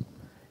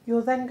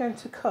 you're then going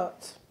to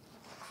cut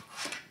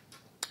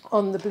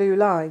on the blue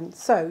line.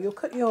 So you'll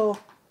cut your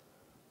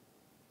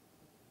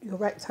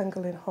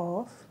rectangle in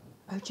half.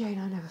 Oh, Jane,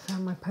 I never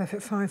found my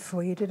perfect 5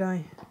 for you, did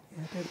I?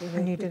 Yeah, don't worry.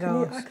 And you did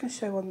ask. I can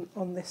show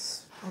on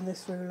this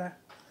ruler.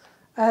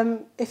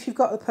 If you've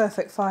got the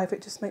perfect 5,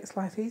 it just makes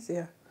life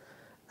easier.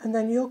 And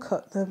then you'll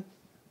cut them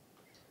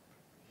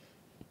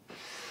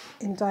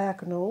in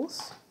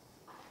diagonals.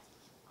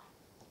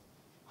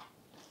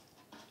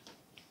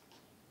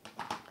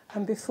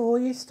 And before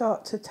you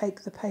start to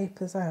take the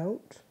papers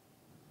out,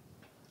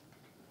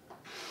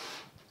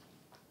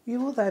 you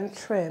will then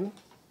trim.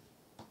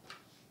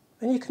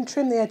 And you can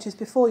trim the edges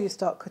before you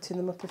start cutting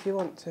them up if you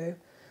want to,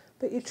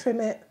 but you trim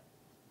it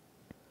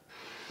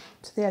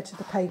to the edge of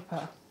the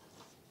paper.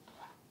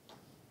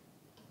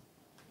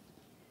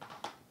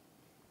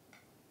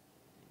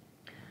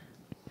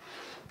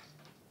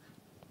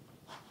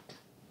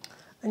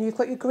 And you've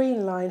got your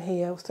green line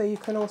here, so you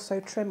can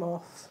also trim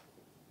off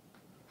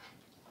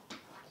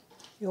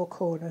your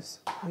corners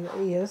or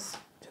your ears,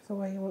 whichever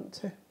way you want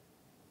to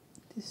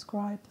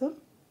describe them.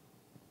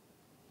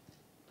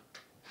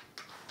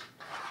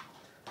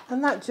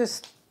 And that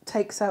just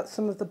takes out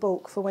some of the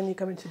bulk for when you're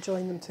going to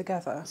join them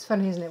together. It's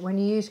funny, isn't it? When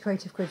you use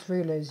Creative Grids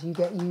rulers, you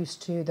get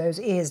used to those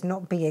ears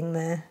not being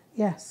there.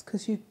 Yes,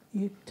 because you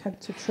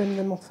tend to trim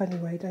them off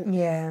anyway, don't you?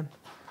 Yeah.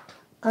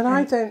 And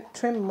I don't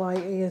trim my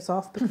ears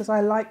off because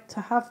I like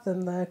to have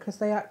them there because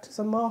they act as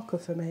a marker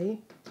for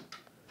me.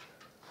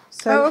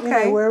 So you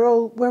know,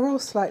 we're all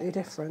slightly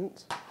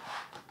different.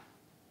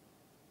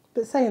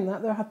 But saying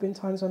that, there have been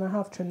times when I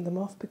have trimmed them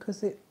off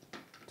because it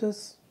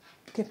does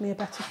give me a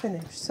better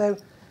finish. So,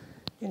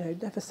 you know,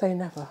 never say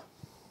never.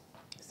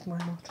 It's my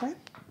motto.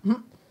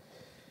 Mm-hmm.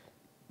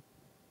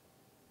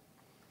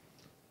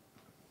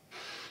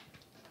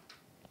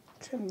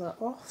 Trim that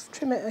off.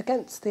 Trim it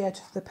against the edge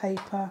of the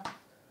paper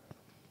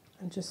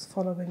and just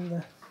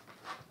following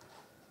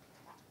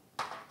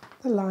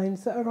the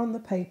lines that are on the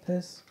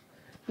papers.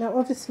 Now,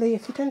 obviously,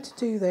 if you're going to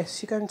do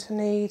this, you're going to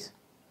need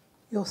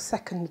your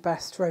second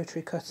best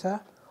rotary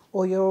cutter,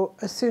 or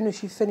as soon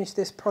as you finish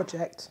this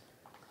project,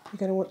 you're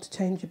going to want to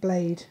change your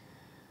blade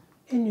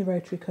in your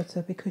rotary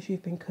cutter because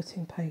you've been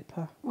cutting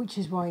paper. Which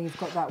is why you've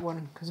got that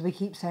one, because we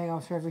keep saying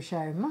after every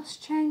show,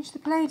 must change the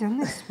blade on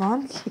this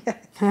one.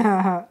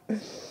 Yeah.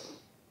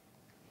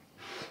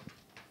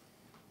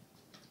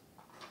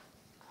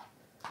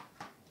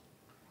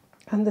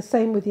 And the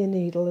same with your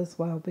needle as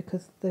well,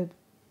 because the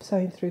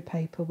sewing through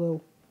paper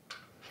will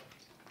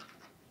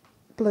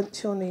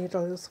blunt your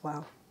needle as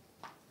well.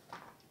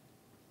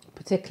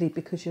 Particularly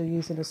because you're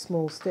using a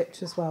small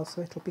stitch as well,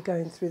 so it'll be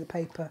going through the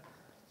paper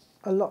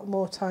a lot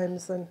more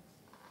times than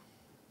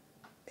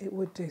it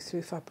would do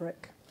through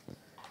fabric.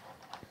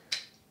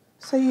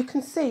 So you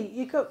can see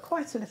you've got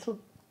quite a little,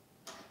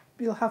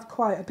 you'll have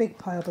quite a big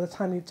pile by the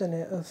time you've done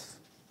it of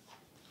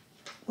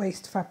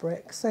waste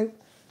fabric. So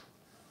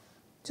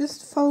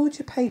just fold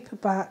your paper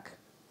back,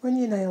 run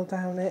your nail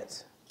down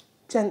it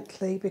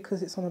gently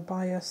because it's on a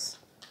bias,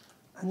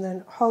 and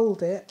then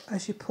hold it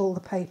as you pull the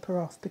paper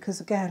off,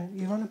 because again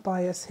you're on a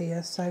bias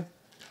here, so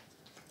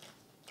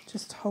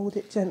just hold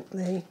it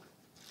gently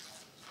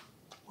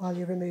while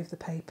you remove the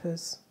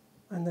papers,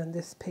 and then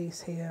this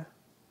piece here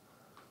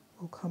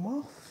will come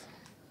off.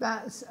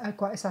 That's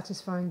quite a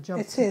satisfying job.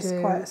 It is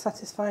quite a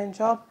satisfying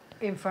job.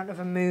 In front of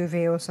a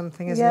movie or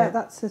something, isn't it? Yeah,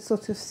 that's a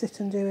sort of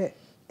sit and do it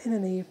in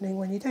an evening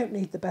when you don't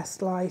need the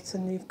best light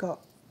and you've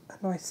got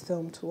a nice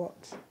film to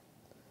watch.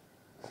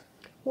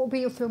 What would be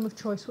your film of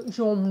choice? What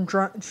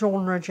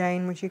genre,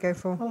 Jane, would you go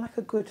for? I like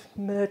a good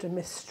murder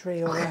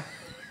mystery or a...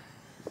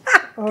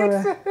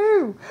 Good for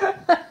who?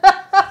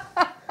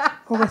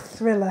 or a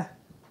thriller.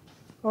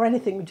 Or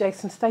anything with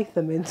Jason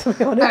Statham in, to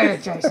be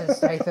honest. Oh, Jason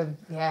Statham,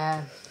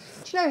 yeah.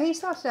 Do you know, he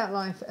started out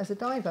life as a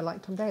diver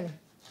like Tom Daley.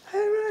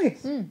 Oh, right.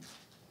 I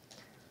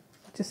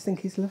just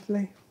think he's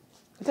lovely.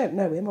 I don't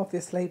know him,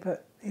 obviously,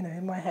 but, you know,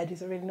 in my head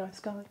he's a really nice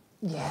guy.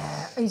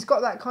 Yeah, he's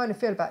got that kind of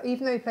feel about it,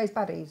 even though he plays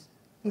baddies.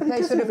 He But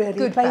plays sort of really.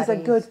 good He plays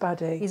baddies. a good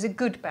baddie. He's a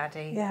good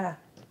baddie. Yeah.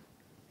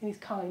 And he's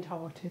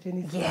kind-hearted.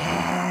 And he's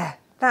Yeah,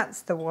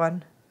 that's the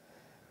one.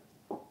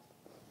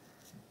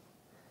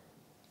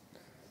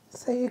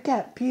 So you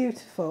get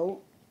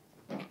beautiful,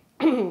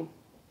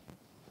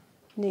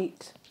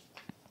 neat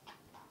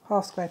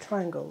half square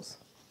triangles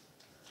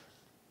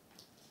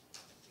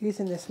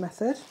using this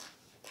method.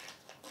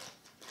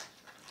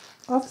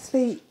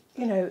 Obviously,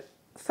 you know,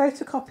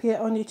 photocopy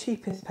it on your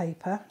cheapest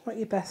paper, not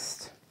your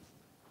best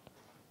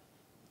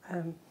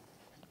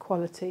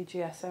quality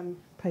GSM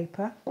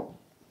paper,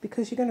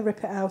 because you're going to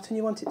rip it out and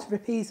you want it to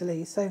rip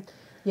easily. So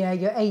Yeah,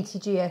 your 80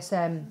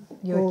 GSM,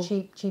 your Or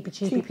cheapy.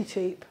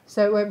 cheapy.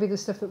 So it won't be the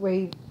stuff that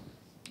we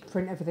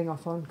print everything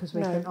off on, because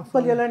we print off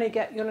Well, on you'll only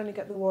get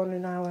the one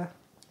in our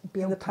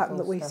in the pattern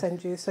that we stuff.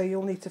 send you, so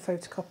you'll need to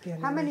photocopy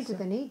anyway. How many do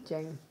they need,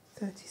 Jane?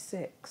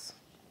 36.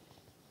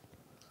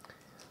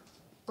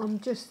 I'm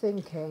just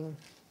thinking.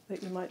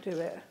 That you might do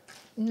it.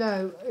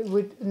 No, it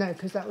would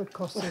because that would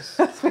cost us.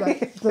 It's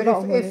but a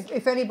lot of money.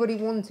 if anybody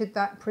wanted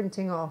that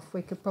printing off,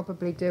 we could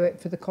probably do it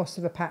for the cost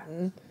of a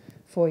pattern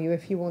for you.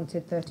 If you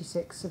wanted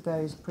 36 of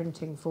those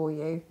printing for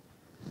you.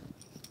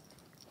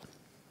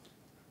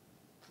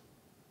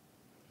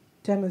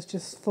 Gemma's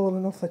just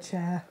fallen off a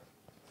chair.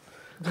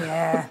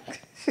 Yeah.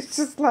 She's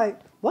just like,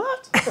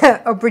 what?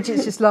 Oh,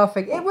 Bridget's just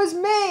laughing. It was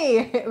me.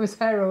 It was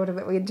her order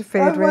that we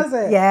interfered with. Was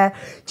it? Yeah.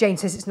 Jane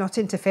says it's not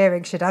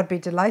interfering. Should I be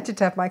delighted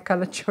to have my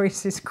colour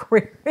choices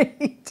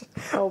queried?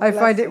 Oh, I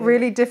find it bless you.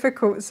 really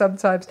difficult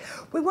sometimes.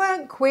 We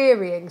weren't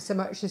querying so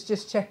much as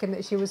just checking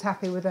that she was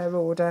happy with her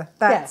order.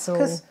 That's all.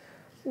 Because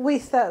we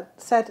said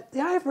the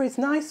ivory's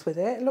nice with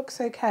it. It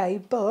looks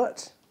okay,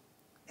 but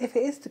if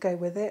it is to go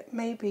with it,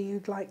 maybe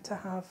you'd like to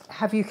have...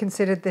 Have you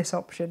considered this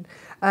option?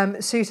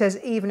 Sue says,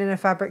 even in a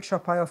fabric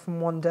shop, I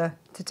often wander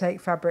to take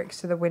fabrics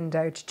to the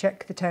window to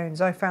check the tones.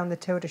 I found the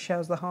Tilda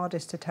shells the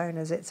hardest to tone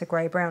as it's a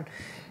grey-brown.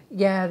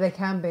 Yeah, they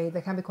can be.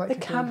 They can be quite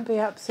tricky. It can be,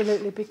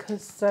 absolutely,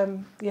 because,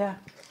 yeah.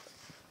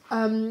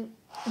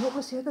 What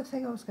was the other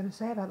thing I was going to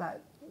say about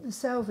that? The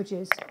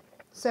salvages.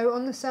 So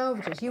on the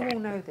salvages, you all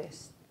know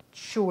this.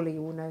 Surely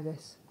you all know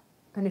this.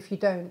 And if you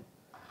don't,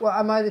 well,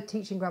 I'm either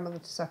teaching grandmother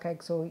to suck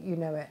eggs or you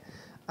know it.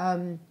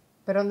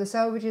 But on the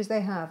salvages,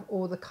 they have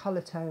all the colour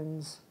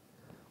tones,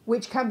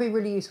 which can be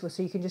really useful.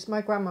 So you can just,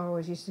 my grandma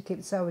always used to keep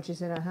the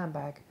salvages in her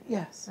handbag.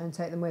 Yes. And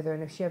take them with her.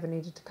 And if she ever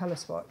needed to colour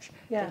swatch,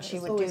 Yeah, then she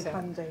it's would always do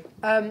them.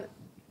 handy.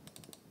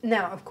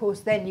 Now, of course,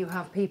 then you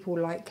have people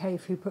like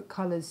Cave who put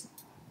colours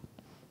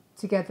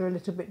together a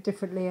little bit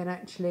differently, and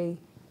actually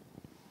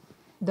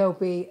there'll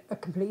be a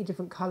completely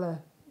different colour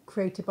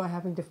created by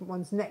having different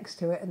ones next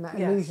to it and that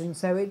illusion.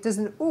 So it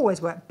doesn't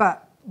always work,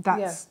 but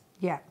that's,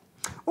 yeah.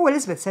 Oh,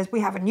 Elizabeth says, we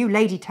have a new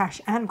Lady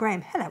Tash, Anne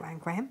Graham. Hello, Anne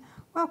Graham.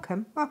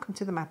 Welcome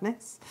to the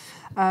madness.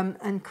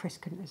 And Chris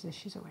couldn't resist.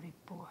 She's already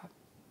bought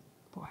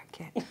her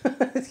kit.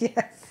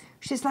 Yes.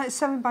 She's like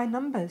sewing by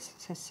numbers,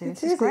 says Sue. It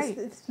It's is. great.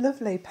 It's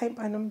lovely. Paint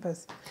by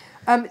numbers.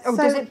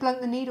 Does it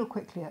blunt the needle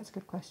quickly? That's a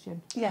good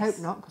question. Yes. I hope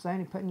not, because I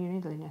only put a new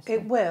needle in yesterday.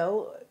 It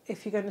will,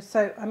 if you're going to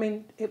sew. I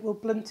mean, it will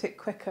blunt it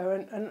quicker,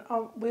 and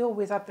we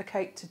always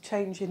advocate to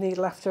change your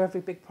needle after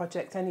every big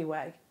project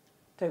anyway,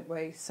 don't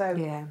we? So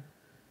Yeah.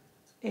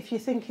 if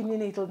you're thinking your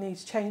needle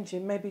needs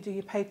changing, maybe do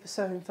your paper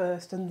sewing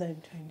first and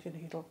then change your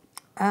needle.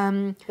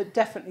 But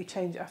definitely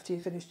change it after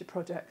you've finished your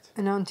project.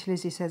 And Auntie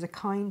Lizzie says, a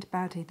kind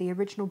baddie. The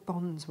original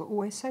Bonds were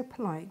always so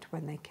polite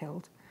when they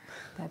killed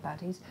their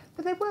baddies.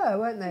 But they were,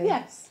 weren't they?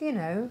 Yes. You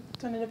know.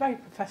 Done in a very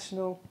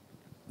professional...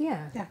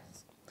 Yeah.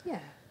 Yes. Yeah.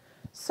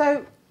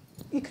 So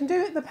you can do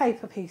it the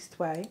paper pieced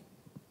way,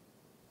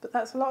 but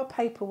that's a lot of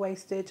paper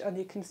wastage, and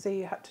you can see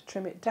you had to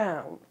trim it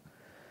down.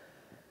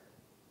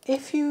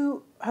 If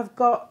you have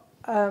got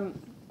a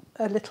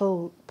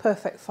little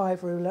Perfect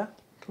 5 ruler,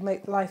 it'll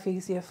make life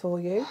easier for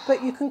you,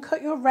 but you can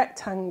cut your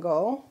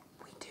rectangle.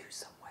 We do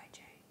somewhere,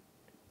 Jane.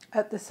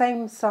 at the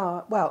same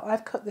size, well,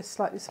 I've cut this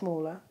slightly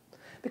smaller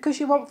because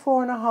you want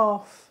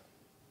 4.5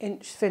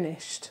 inch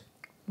finished.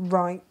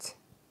 Right.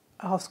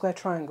 Half square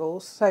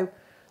triangles. So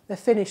they're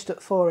finished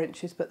at 4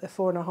 inches, but they're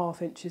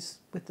 4.5 inches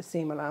with the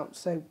seam allowance.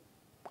 So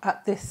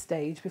at this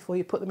stage, before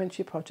you put them into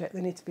your project,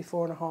 they need to be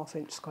 4.5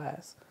 inch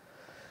squares.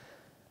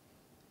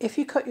 If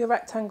you cut your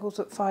rectangles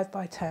at 5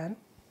 by 10,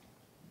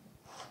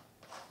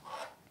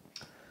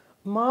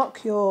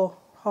 mark your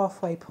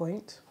halfway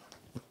point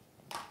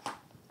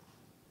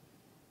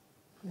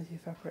with your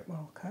fabric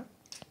marker.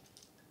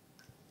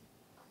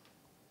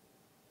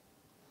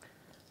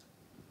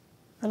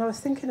 And I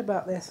was thinking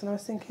about this, and I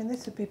was thinking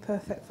this would be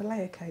perfect for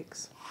layer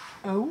cakes.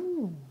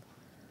 Oh.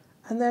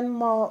 And then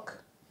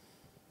mark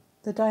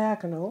the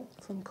diagonal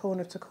from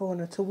corner to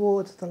corner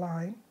towards the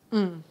line.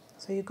 Mm.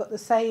 So you've got the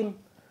same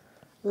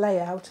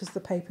layout as the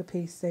paper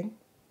piecing.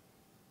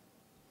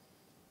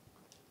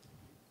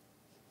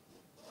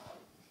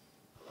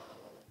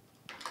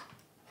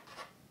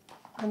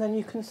 And then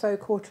you can sew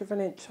 1/4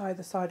 inch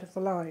either side of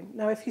the line.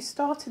 Now if you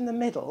start in the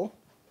middle,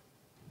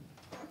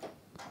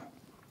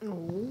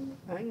 Oh,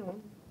 hang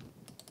on.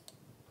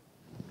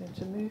 I'm going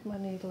to move my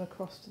needle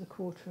across to the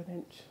 1/4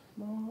 inch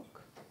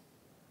mark.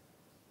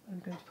 I'm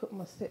going to put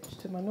my stitch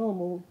to my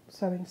normal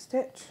sewing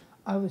stitch.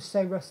 I was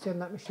so rusty on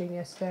that machine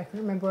yesterday, I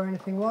couldn't remember where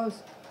anything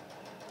was.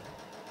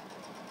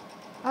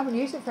 I haven't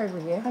used it for over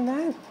a year. I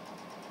know,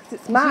 because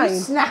it's mine. You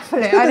snaffle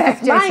it, I know.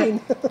 It's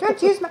mine.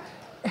 Don't use my...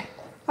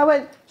 I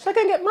went, should I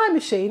go and get my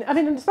machine? I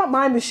mean, it's not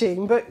my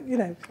machine, but, you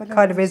know.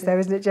 Kind of is though,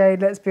 isn't it, Jane?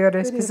 Let's be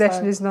honest. It is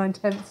Possession though. is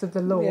 9/10 of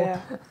the law.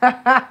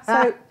 Yeah.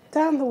 So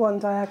down the one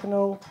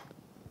diagonal,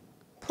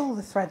 pull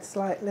the thread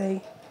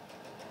slightly,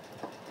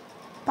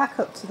 back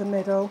up to the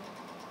middle.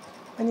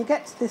 When you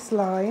get to this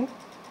line,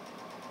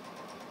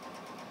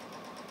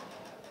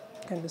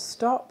 I'm going to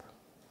stop.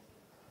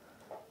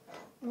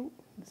 Oh,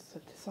 this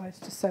decides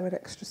to sew an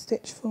extra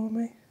stitch for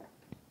me.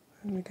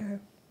 There we go.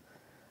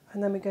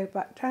 And then we go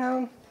back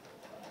down.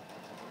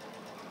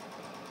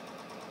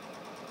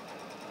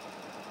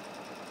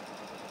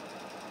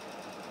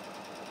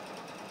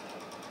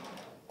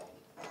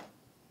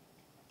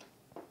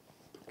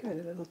 Give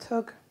it a little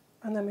tug,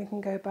 and then we can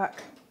go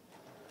back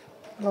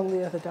along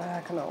the other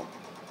diagonal.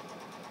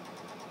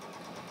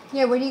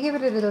 Yeah, when you give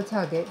it a little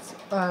tug, it's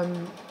a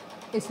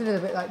little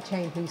bit like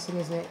chain piecing,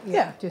 isn't it?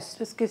 Yeah,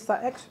 just gives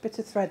that extra bit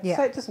of thread, Yeah.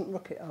 so it doesn't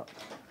rook it up.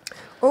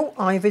 Oh,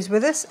 Ivy's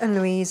with us and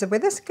Louise are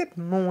with us. Good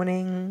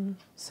morning.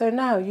 So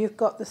now you've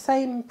got the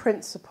same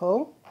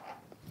principle.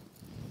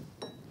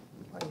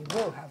 Well, you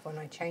will have when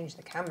I change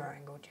the camera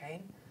angle,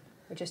 Jane.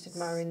 We're just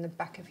admiring the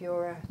back of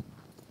your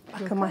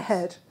Back of my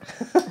head.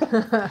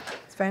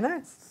 It's very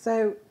nice.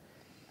 So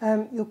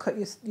you'll cut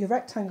your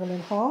rectangle in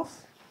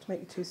half to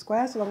make your 2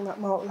 squares along that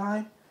marked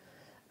line,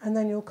 and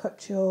then you'll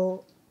cut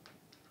your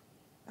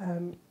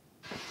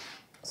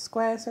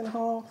squares in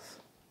half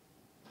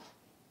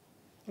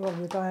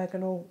along the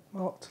diagonal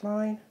marked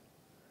line.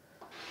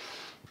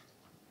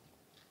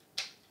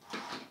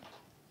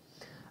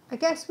 I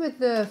guess with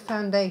the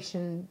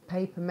foundation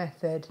paper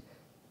method,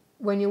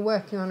 when you're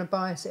working on a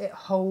bias, it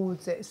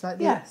holds it. It's like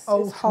the Yes, it's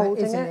ultimate,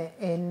 holding isn't it.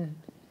 In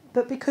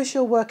But because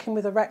you're working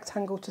with a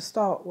rectangle to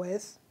start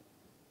with,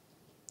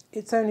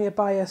 it's only a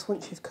bias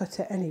once you've cut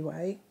it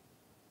anyway.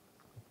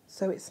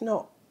 So it's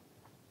not.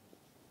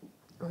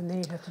 Oh, and then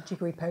you'd have to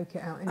jiggery poke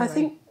it out anyway. I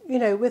think, you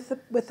know, with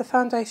the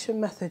foundation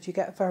method, you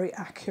get a very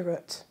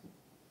accurate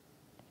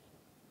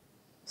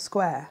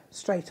square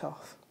straight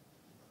off.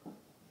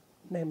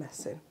 No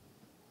messing.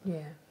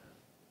 Yeah.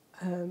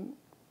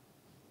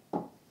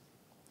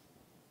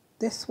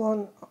 This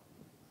one,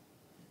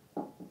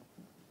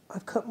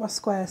 I've cut my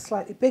squares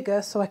slightly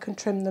bigger so I can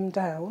trim them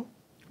down.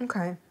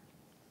 Okay.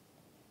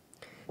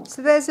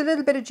 So there's a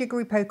little bit of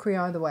jiggery pokery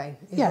either way.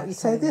 Is what Yeah, you're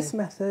so telling this me.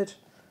 method,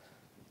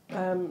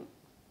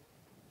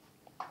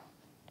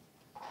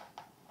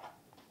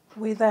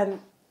 we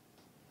then,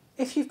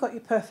 if you've got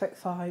your perfect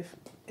 5,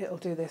 it'll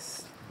do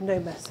this, no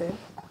messing.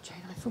 Oh, Jane,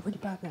 I feel really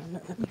bad now.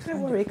 Let me Don't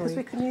find worry, it for because you.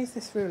 we can use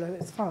this ruler,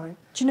 it's fine.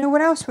 Do you know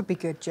what else would be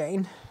good,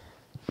 Jane?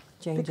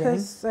 Jane.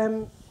 Because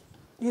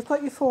you've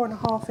got your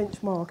 4.5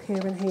 inch mark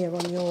here and here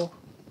on your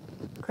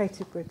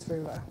Creative Grids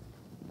ruler.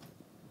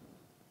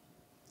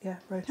 Yeah,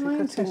 Can I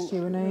interest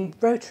you in a...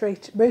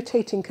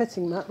 rotating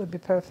cutting mat would be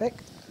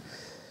perfect.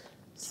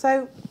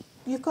 So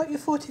you've got your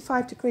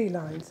 45-degree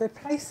line, so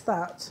place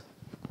that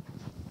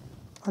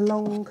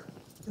along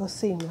your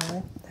seam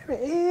line. There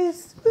it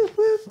is. Whoop,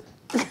 whoop.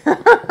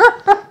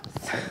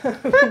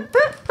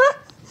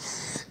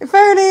 If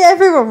only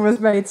everyone was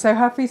made so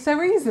happy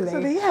so easily. So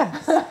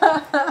yes.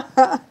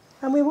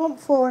 And we want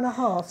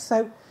 4.5.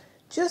 So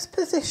just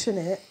position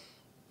it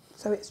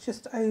so it's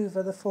just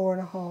over the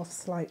 4.5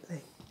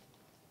 slightly.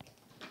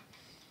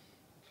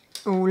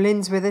 Oh,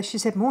 Lynn's with us. She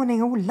said,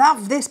 morning. Oh,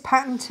 love this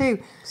pattern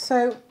too.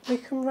 So we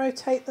can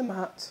rotate the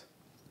mat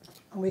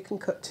and we can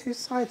cut 2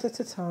 sides at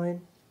a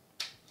time.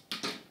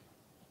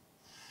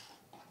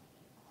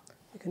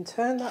 We can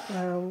turn that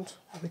round,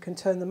 or we can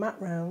turn the mat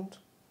round,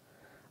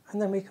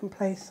 and then we can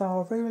place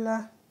our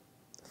ruler,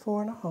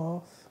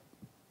 4.5,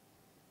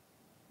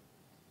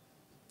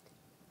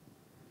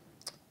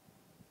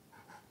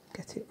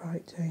 Get it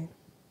right, Jane.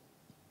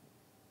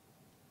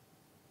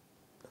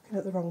 Looking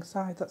at the wrong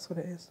side, that's what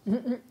it is.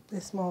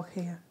 This mark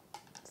here.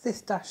 It's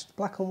this dashed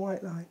black and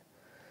white line.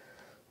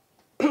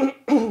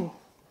 Do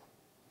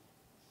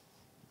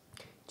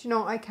you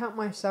know, I count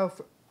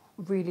myself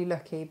really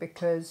lucky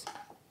because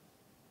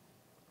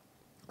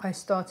I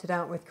started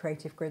out with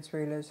Creative Grids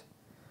rulers,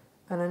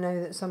 and I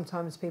know that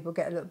sometimes people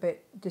get a little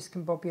bit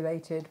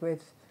discombobulated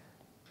with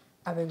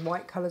having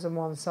white colours on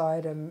one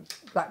side and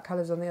black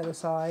colours on the other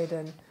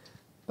side,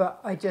 but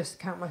I just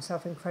count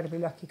myself incredibly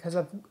lucky because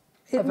I've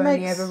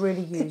only ever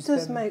really used them. It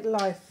does make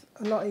life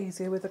a lot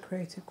easier with a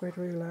Creative Grid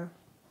ruler.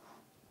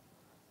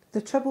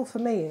 The trouble for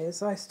me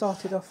is I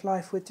started off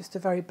life with just a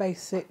very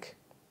basic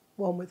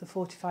one with a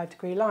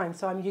 45-degree line,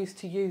 so I'm used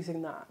to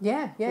using that.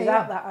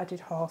 Without that I did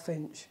 1/2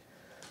 inch,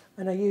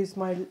 and I used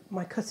my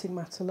cutting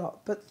mat a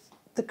lot, but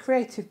the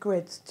Creative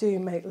Grids do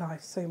make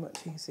life so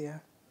much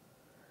easier.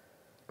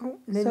 Oh,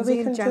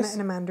 Lindsay and Janet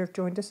and Amanda have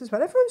joined us as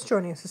well. Everyone's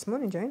joining us this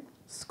morning, Jane.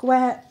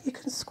 You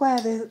can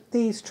square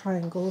these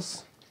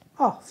triangles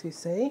off, you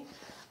see,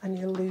 and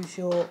you'll lose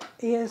your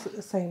ears at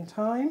the same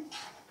time.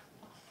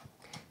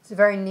 It's a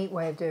very neat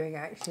way of doing it,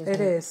 actually, isn't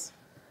it? It is.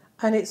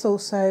 And it's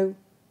also,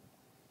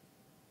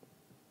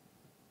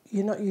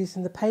 you're not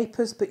using the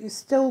papers, but you've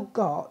still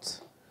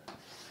got,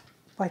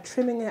 by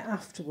trimming it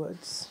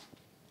afterwards,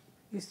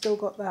 you've still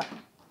got that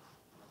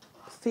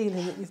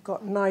feeling that you've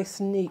got nice,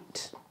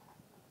 neat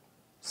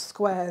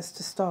squares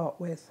to start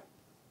with.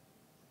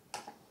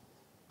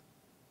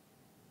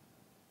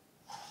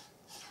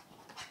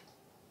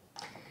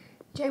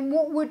 Jane,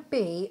 what would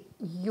be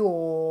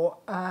your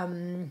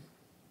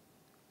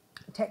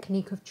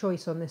technique of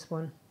choice on this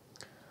one?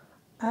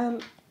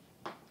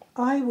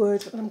 I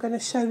would, and I'm going to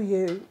show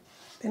you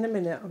in a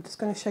minute, I'm just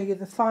going to show you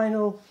the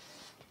final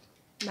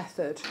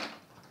method.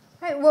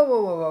 Hey,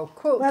 whoa.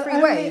 Quilt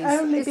three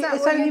ways?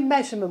 It's only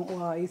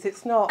measurement-wise,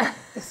 it's not,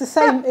 it's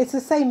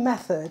the same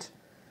method,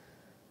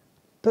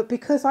 but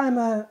because I'm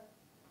a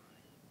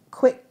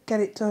quick, get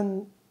it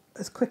done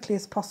as quickly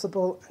as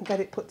possible and get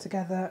it put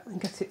together and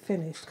get it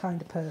finished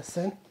kind of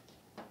person.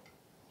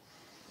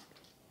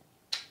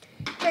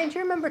 Jane, do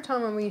you remember a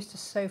time when we used to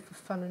sew for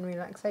fun and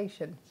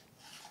relaxation?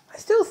 I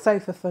still sew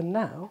for fun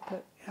now,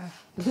 but yeah.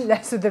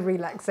 Less of the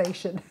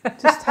relaxation.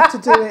 Just have to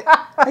do it.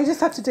 I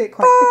just have to do it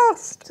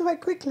quite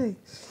quickly.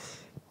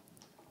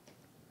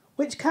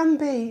 Which can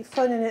be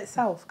fun in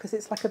itself because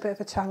it's like a bit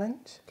of a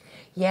challenge.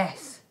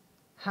 Yes.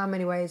 How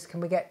many ways can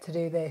we get to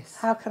do this?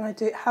 How can I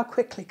do it? How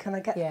quickly can I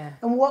get? Yeah.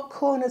 And what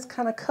corners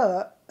can I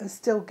cut and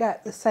still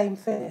get the same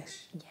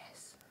finish?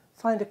 Yes.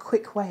 Find a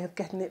quick way of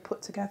getting it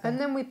put together. And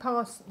then we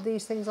pass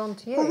these things on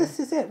to you. Well, this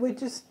is it. We're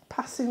just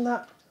passing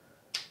that.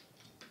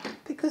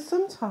 Because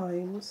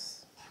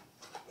sometimes,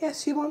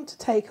 yes, you want to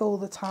take all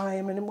the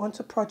time and want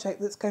a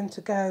project that's going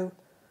to go,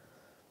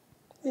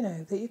 you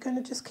know, that you're going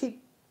to just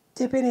keep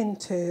dipping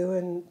into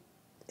and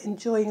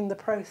enjoying the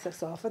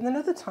process of. And then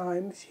other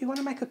times you want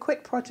to make a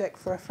quick project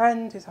for a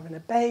friend who's having a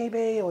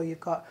baby, or you've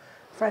got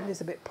a friend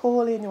who's a bit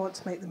poorly and you want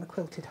to make them a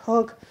quilted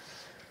hug.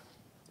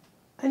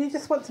 And you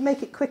just want to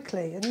make it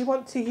quickly and you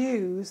want to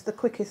use the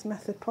quickest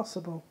method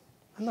possible.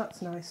 And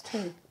that's nice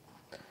too.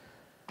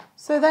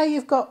 So there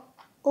you've got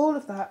all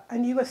of that,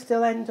 and you will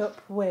still end up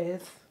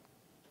with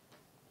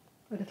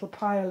a little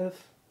pile of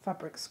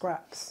fabric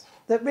scraps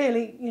that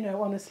really, you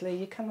know, honestly,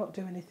 you cannot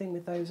do anything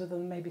with those other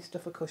than maybe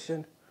stuff a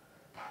cushion.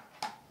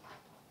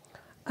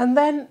 And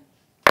then,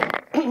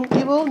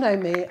 you all know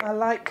me, I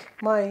like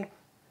my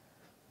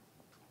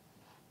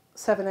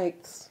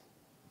 7/8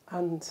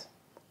 and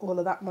all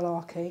of that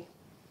malarkey,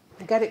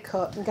 and get it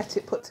cut and get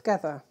it put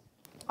together.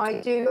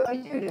 I do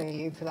know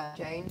you for that,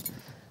 Jane.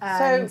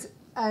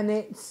 And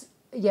it's,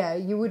 yeah,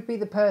 you would be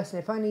the person,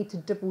 if I need to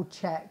double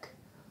check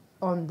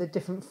on the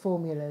different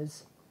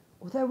formulas,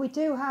 although we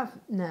do have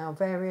now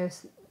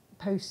various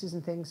posters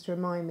and things to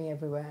remind me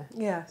everywhere.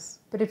 Yes.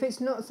 But if it's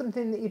not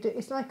something that you do,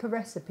 it's like a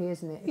recipe,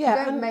 isn't it? If yeah,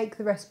 you don't make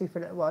the recipe for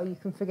a little while, you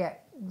can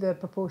forget the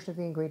proportion of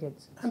the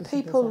ingredients. And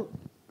people,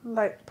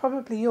 like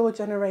probably your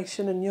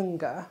generation and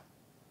younger,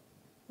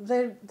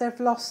 they've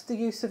lost the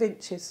use of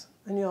inches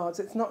and yards.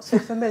 It's not so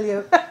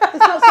familiar. It's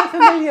not so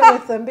familiar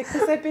with them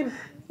because they've been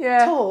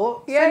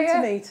taught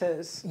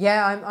centimetres.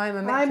 Yeah, I'm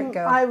a metric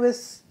girl. I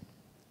was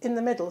in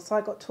the middle, so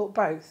I got taught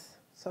both,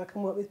 so I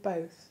can work with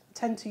both. I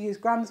tend to use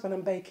grams when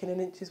I'm baking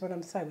and inches when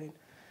I'm sewing.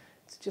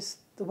 It's just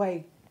the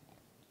way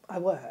I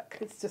work.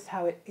 It's just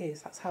how it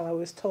is. That's how I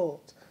was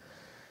taught.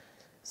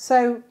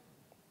 So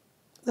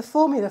the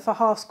formula for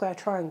half square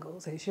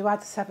triangles is you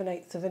add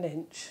 7/8 of an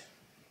inch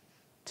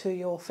to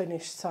your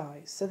finished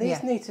size. So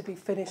these need to be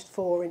finished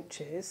 4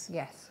 inches.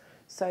 Yes.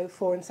 So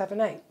 4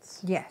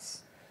 7/8.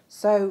 Yes.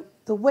 So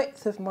the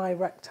width of my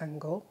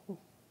rectangle,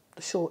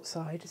 the short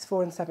side, is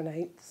 4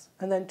 7/8,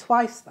 and then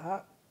twice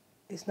that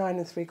is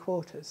 9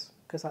 3/4,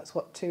 because that's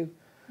what 2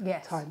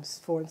 times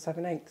 4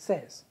 7/8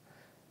 is.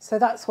 So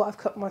that's what I've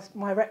cut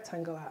my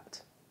rectangle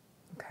at.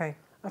 Okay.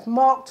 I've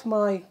marked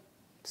my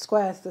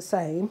squares the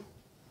same,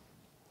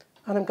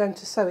 and I'm going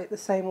to sew it the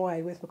same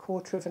way with a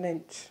 1/4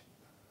 inch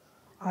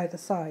either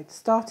side,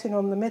 starting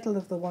on the middle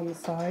of the one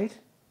side.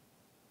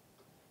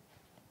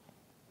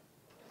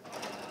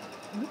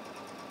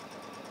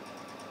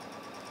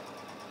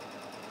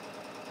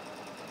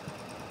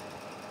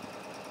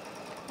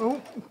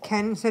 Oh,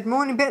 Ken said,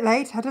 morning, bit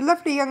late. Had a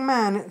lovely young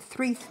man at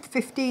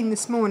 3:15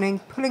 this morning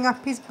pulling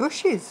up his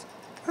bushes.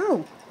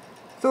 Oh,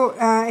 Thought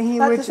he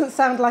that would... doesn't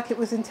sound like it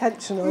was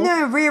intentional.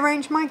 No,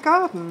 rearrange my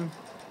garden.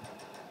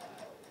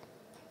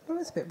 Oh,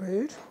 that's a bit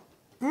rude.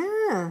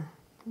 Ah,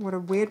 what a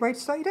weird way to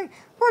start your day.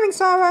 Morning,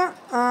 Sarah.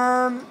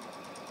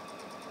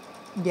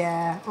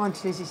 Yeah,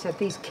 Auntie Lizzie said,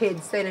 these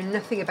kids, they know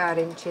nothing about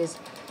inches.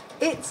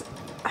 It's,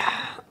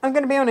 I'm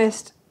going to be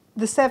honest,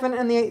 the 7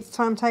 and the 8th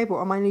timetable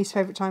are my least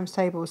favourite times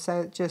tables,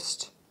 so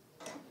just...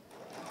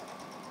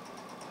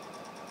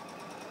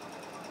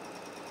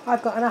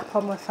 I've got an app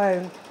on my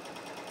phone.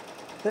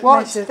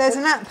 What? There's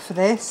an app for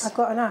this? I've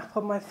got an app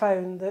on my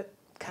phone that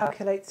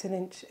calculates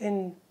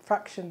in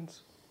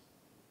fractions.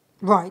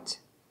 Right.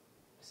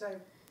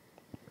 So,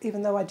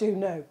 even though I do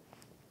know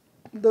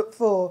that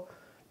 4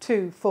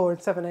 and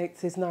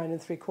 7/8 is 9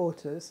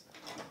 3/4,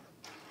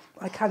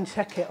 I can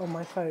check it on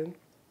my phone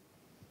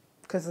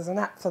because there's an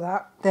app for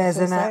that. There's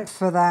an app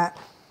for that.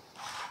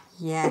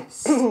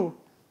 Yes.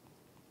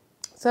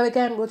 So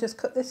again, we'll just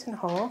cut this in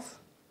half.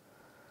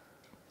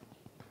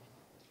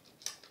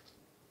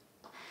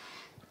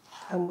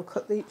 And we'll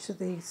cut each of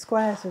the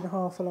squares in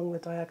half along the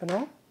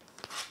diagonal.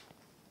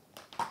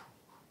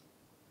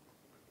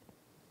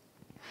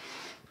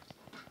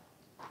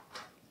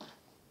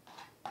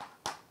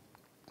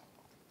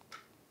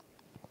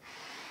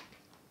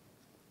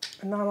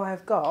 And now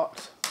I've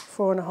got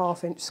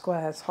 4.5 inch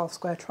squares, half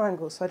square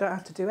triangles, so I don't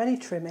have to do any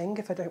trimming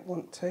if I don't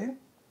want to.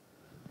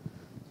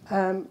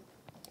 And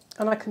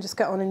I can just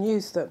get on and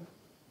use them.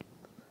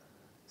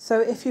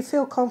 So if you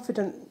feel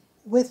confident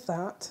with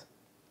that,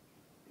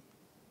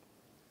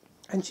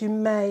 and you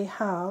may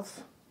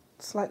have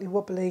slightly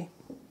wobbly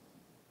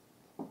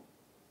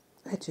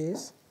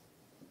edges,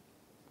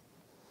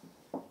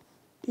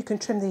 you can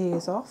trim the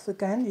ears off.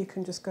 Again, you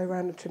can just go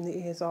around and trim the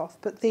ears off,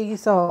 but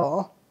these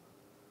are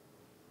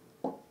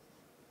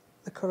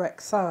the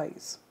correct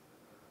size.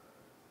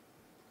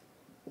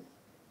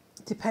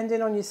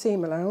 Depending on your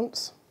seam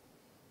allowance,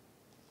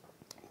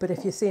 but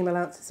if your seam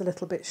allowance is a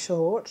little bit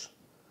short,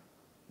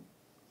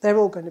 they're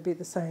all going to be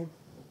the same.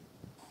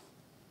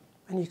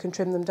 And you can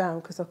trim them down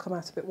because they'll come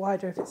out a bit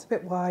wider. If it's a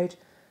bit wide,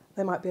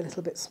 they might be a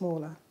little bit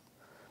smaller.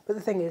 But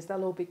the thing is,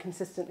 they'll all be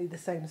consistently the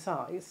same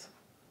size,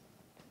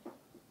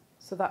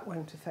 so that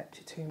won't affect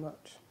you too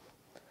much.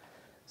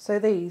 So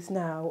these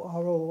now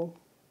are all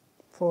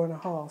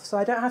 4.5. So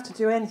I don't have to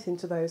do anything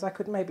to those. I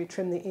could maybe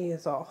trim the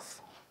ears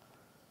off.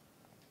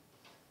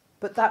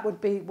 But that would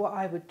be what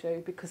I would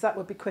do because that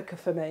would be quicker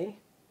for me.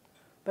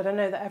 But I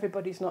know that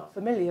everybody's not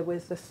familiar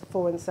with the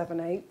 4 and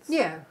 7/8.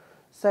 Yeah.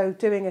 So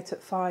doing it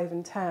at 5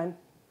 and 10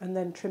 and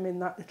then trimming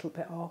that little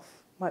bit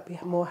off might be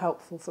more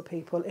helpful for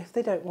people if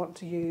they don't want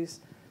to use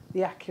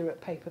the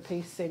accurate paper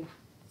piecing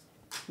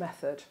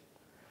method.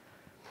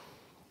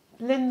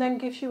 Lynne then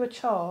gives you a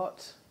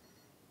chart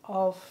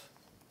of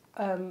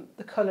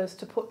the colours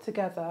to put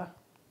together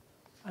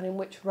and in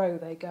which row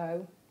they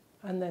go,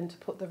 and then to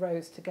put the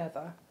rows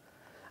together.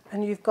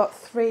 And you've got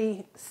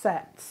 3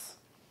 sets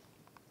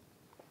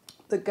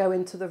that go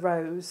into the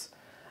rows.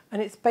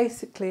 And it's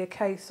basically a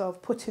case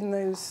of putting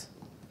those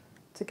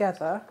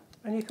together,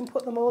 and you can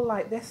put them all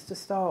like this to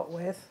start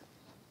with.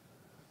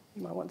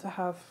 You might want to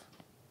have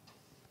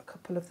a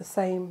couple of the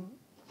same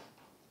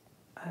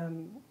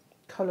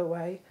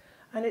colourway,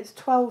 and it's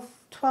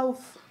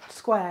 12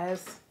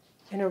 squares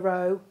in a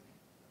row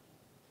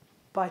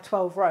by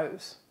 12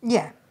 rows.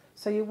 Yeah.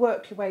 So you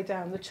work your way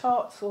down. The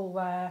chart's all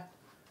there.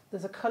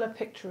 There's a colour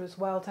picture as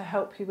well to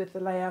help you with the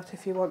layout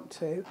if you want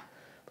to.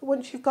 But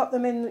once you've got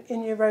them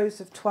in your rows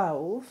of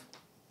 12,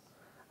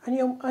 and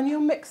you'll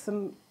mix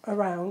them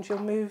around, you'll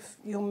move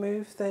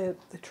the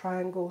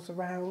triangles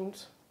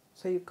around,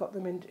 so you've got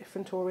them in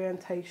different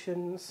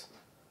orientations,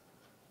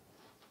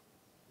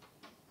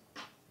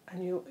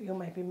 and you'll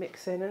maybe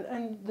mix in.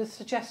 And the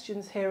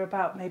suggestions here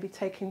about maybe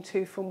taking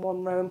 2 from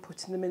one row and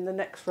putting them in the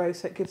next row,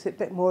 so it gives it a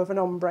bit more of an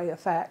ombre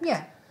effect.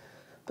 Yeah.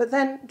 But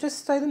then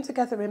just sew them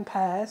together in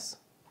pairs.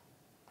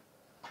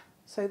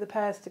 Sew the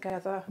pairs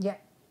together. Yeah.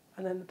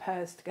 And then the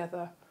pairs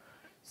together,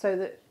 so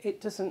that it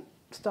doesn't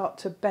start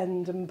to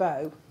bend and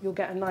bow. You'll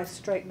get a nice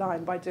straight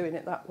line by doing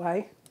it that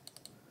way.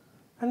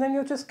 And then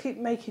you'll just keep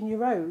making your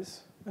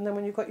rows. And then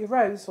when you've got your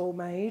rows all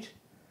made,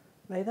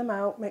 lay them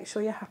out, make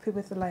sure you're happy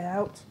with the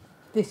layout.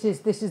 This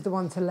is the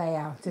one to lay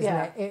out, isn't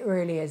it? It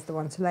really is the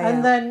one to lay out.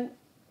 And then,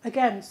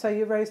 again, sew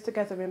your rows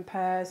together in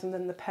pairs, and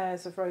then the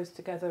pairs of rows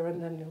together,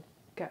 and then you'll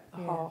get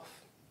the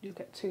half. You'll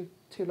get two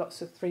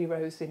lots of 3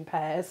 rows in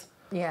pairs.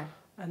 Yeah.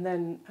 And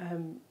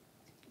then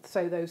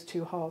sew those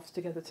 2 halves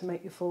together to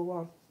make your full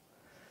one.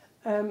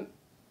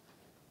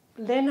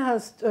 Lynne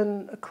has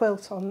done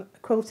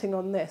quilting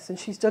on this, and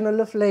she's done a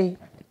lovely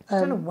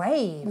done a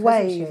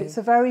wave. It's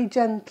a very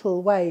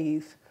gentle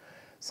wave.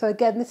 So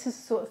again, this is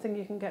the sort of thing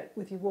you can get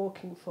with your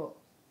walking foot.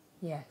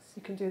 Yes.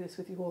 You can do this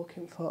with your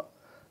walking foot.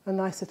 a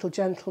nice little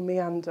gentle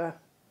meander.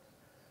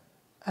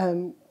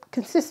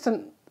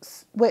 Consistent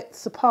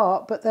widths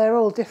apart, but they're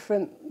all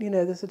different. You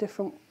know, there's a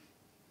different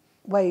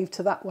wave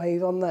to that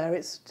wave on there.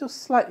 It's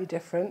just slightly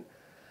different.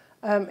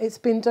 It's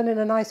been done in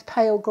a nice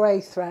pale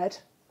grey thread,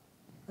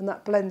 and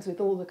that blends with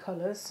all the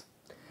colours.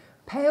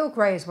 Pale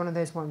grey is one of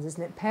those ones,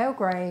 isn't it? Pale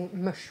grey,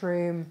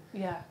 mushroom,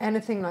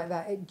 anything like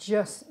that. It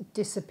just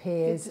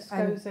disappears. It just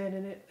goes in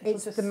and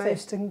it's just the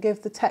most and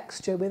give the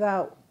texture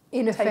without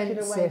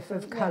inoffensive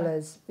of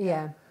colours.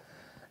 Yeah.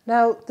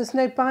 Now, there's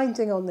no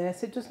binding on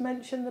this. It does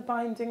mention the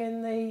binding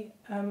in the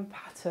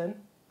pattern,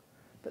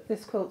 but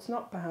this quilt's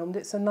not bound.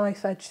 It's a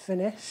knife edge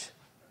finish,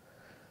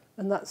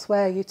 and that's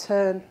where you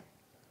turn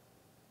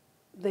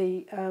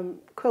the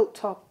quilt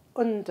top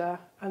under,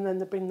 and then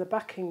they bring the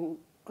backing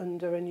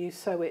under, and you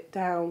sew it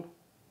down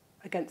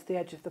against the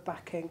edge of the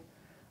backing.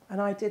 And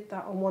I did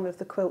that on one of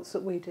the quilts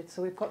that we did.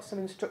 So we've got some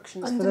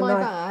instructions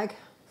under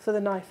for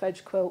the knife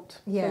edge quilt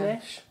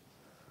finish.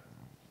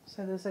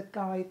 So there's a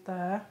guide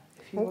there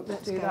if you want to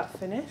do that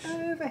finish.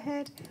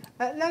 Overhead.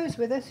 Lo's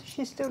with us.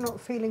 She's still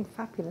not feeling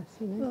fabulous,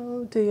 you know.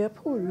 Oh dear,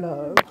 poor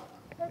Lo.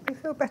 Hope you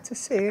feel better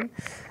soon.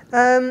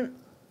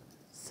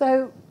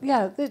 So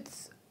yeah,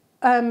 it's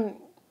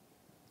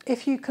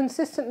if you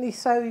consistently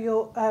sew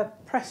your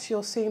press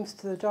your seams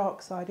to the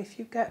dark side, if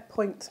you get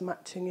points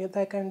matching you,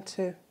 they're going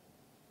to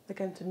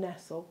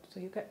nestle.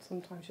 So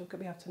sometimes you'll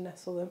be able to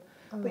nestle them,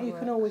 but you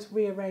can always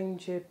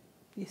rearrange your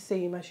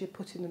seam as you're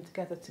putting them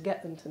together to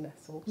get them to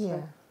nestle. So.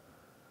 Yeah.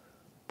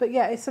 But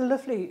yeah, it's a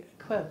lovely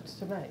quilt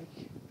to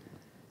make.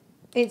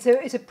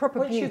 It's a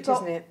proper beaut,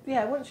 isn't it?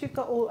 Yeah, once you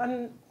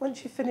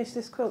finish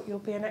this quilt, you'll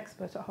be an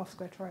expert at half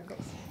square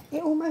triangles.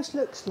 It almost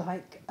looks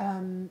like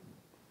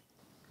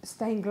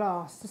stained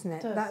glass, doesn't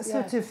it? That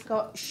sort of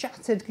got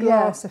shattered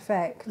glass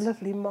effect.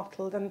 Lovely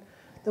mottled, and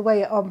the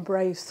way it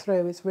ombres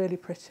through is really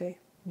pretty.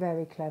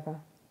 Very clever.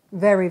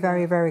 Very,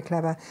 very, very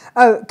clever.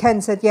 Oh, Ken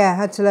said,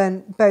 had to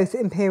learn both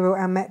imperial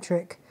and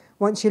metric.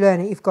 Once you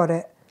learn it, you've got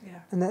it.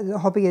 Yeah. And the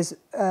hobby is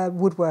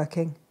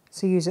woodworking,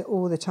 so use it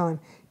all the time.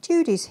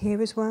 Judy's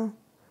here as well.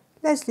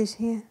 Leslie's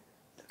here.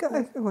 Got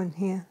everyone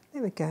here.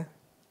 There we go.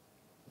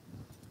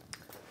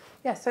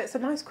 Yeah, so it's a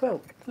nice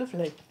quilt.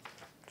 Lovely.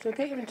 So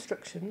get your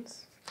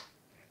instructions.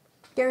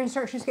 Get your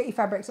instructions, get your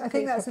fabrics. I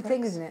think that's the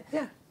thing, isn't it?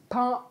 Yeah.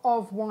 Part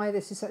of why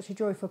this is such a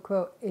joyful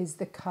quilt is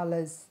the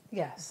colours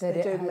that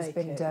it has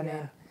been done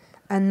in.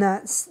 And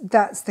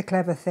that's the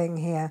clever thing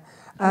here.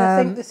 And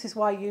I think this is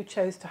why you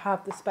chose to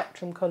have the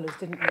spectrum colours,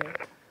 didn't you?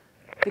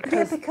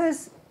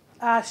 Because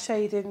our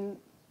shading,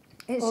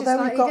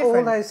 although we've got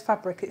all those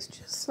fabric, it's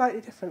just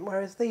slightly different,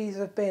 whereas these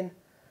are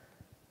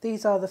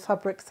the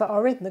fabrics that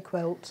are in the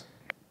quilt.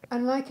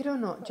 And like it or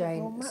not,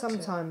 Jane,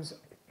 sometimes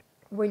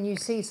when you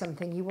see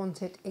something, you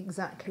want it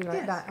exactly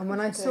like that. And when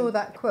I saw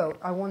that quilt,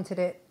 I wanted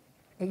it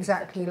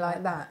exactly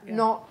like that. Yeah.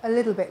 Not a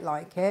little bit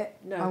like it.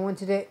 No. I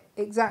wanted it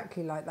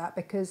exactly like that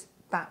because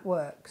that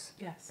works.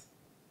 Yes.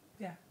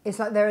 Yeah. It's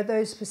like there are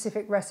those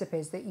specific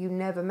recipes that you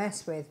never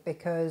mess with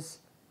because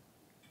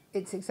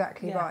it's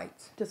exactly right.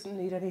 Doesn't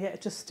need any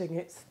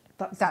adjusting.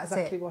 That's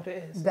exactly what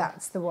it is.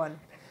 That's the one.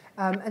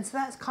 And so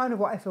that's kind of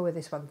what I feel with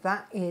this one.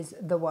 That is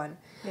the one.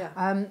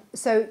 Yeah.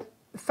 So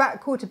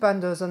fat quarter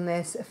bundles on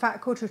this, a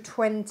fat quarter of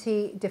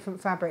 20 different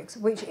fabrics,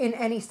 which in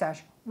any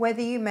stash,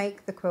 whether you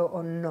make the quilt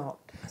or not.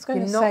 I was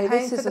going to say,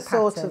 this is a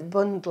sort of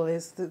bundle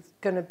that's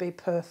going to be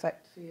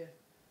perfect for your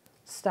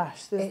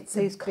stash.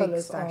 These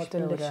colours are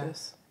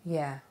delicious.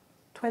 Yeah.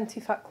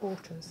 20 fat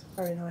quarters.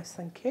 Very nice,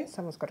 thank you.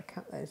 Someone's got to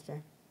cut those,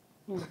 Jane.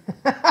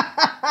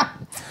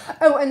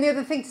 Oh, and the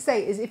other thing to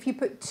say is if you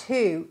put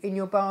 2 in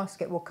your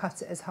basket, we'll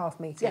cut it as half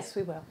meters. Yes,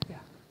 we will. Yeah.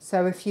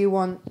 So if you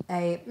want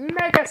a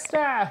mega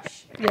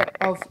stash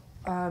of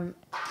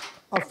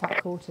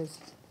fat quarters,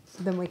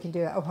 then we can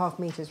do that. Or half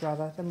meters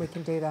rather, then we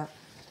can do that.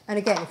 And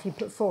again, if you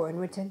put 4 in,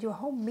 we'd send you a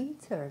whole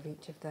meter of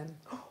each of them.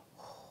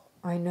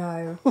 I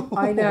know.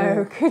 I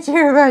know. Could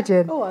you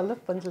imagine? Oh, I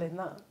love bundling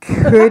that.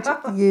 Could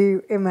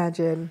you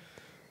imagine?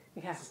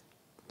 Yes.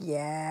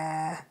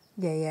 Yeah.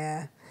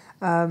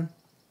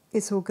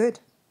 It's all good.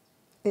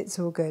 It's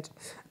all good.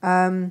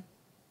 Lo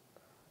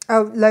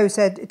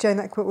said, Jane,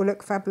 that quilt will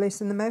look fabulous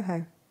in the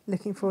moho.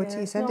 Looking forward to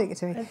you sending it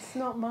to me. It's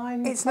not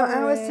mine. It's not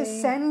ours to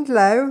send,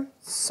 Lo.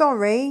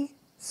 Sorry.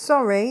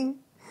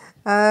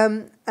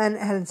 And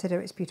Helen said, oh,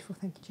 it's beautiful.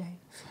 Thank you, Jane.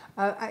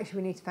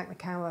 Actually, we need to thank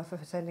Makower for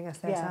sending us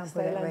their sample. Yes,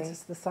 they lent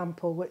us the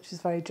sample, which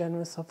is very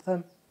generous of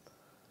them.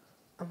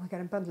 And we're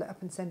going to bundle it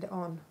up and send it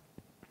on.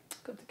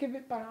 Got to give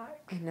it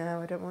back. No,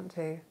 I don't want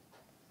to.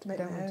 I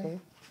don't want to.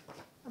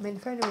 I mean,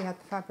 if only we had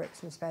the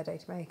fabrics and a spare day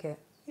to make it.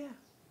 Yeah.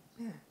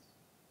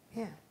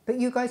 But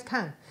you guys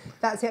can.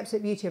 That's the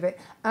absolute beauty of it.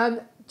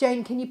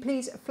 Jane, can you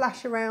please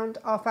flash around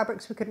our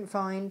fabrics we couldn't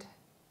find?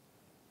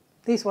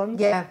 These ones?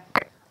 Yeah.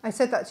 I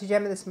said that to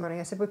Gemma this morning.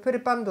 I said, we put a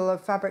bundle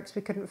of fabrics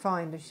we couldn't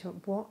find. And she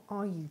went, what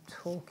are you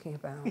talking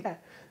about? Yeah.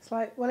 It's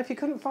like, well, if you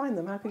couldn't find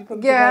them, how could you put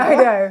them together? I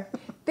know.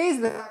 These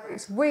are the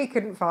fabrics we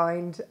couldn't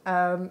find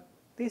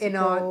in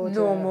our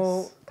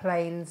normal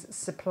plains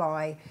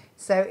supply.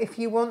 So if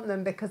you want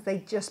them because they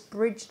just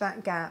bridge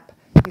that gap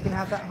You can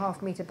have that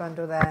half-metre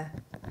bundle there.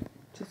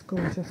 Just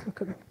gorgeous.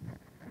 Look at it.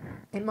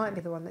 It might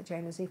be the one that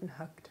Jane has even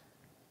hugged.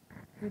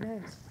 Who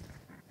knows?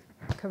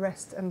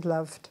 Caressed and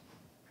loved.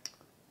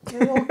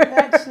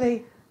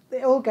 Actually,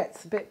 it all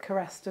gets a bit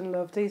caressed and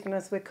loved, even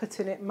as we're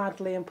cutting it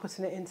madly and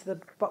putting it into the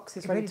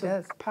boxes ready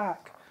to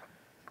pack.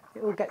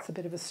 It all gets a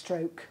bit of a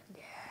stroke.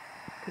 Yeah.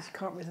 Because you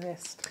can't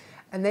resist.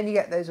 And then you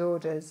get those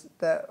orders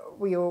that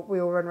we all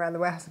run around the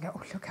warehouse and go,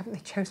 oh, look, haven't they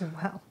chosen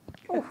well?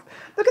 Oh,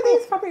 look at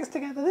these fabrics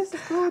together. This is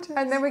gorgeous.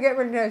 And then we get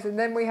really nervous, and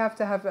then we have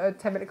to have a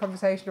 10-minute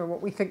conversation on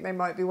what we think they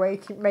might be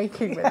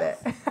making with it.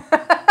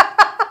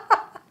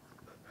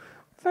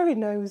 Very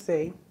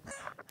nosy.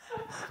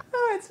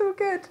 Oh, it's all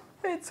good.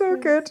 It's all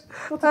good.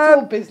 Not at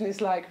all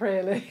business-like,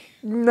 really.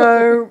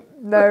 No.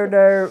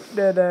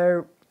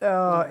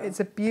 Oh, it's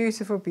a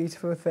beautiful,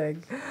 beautiful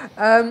thing.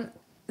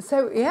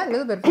 So, yeah, a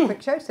little bit of a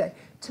quick show today.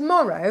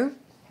 Tomorrow,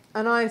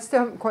 and I still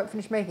haven't quite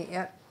finished making it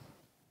yet,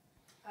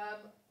 tomorrow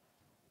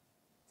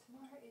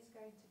is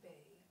going to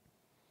be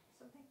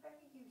something very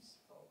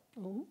useful.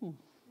 Ooh.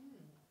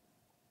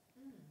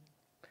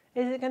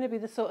 Is it going to be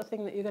the sort of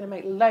thing that you're going to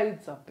make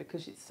loads of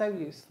because it's so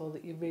useful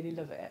that you really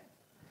love it?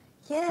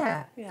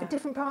 Yeah, for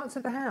different parts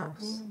of the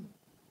house.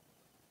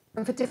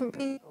 And for different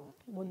people.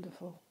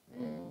 Wonderful.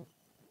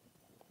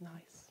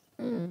 Nice.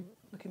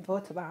 Looking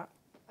forward to that.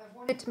 I've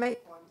wanted to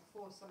make one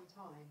for some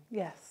time.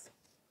 Yes.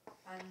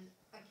 And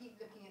I keep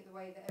looking at the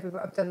way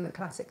that I've done the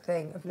classic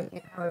thing of looking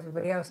at how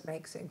everybody else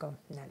makes it and gone,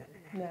 no.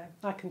 No,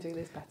 I can do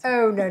this better.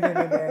 Oh,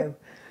 no.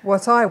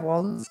 What I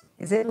want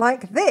is it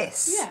like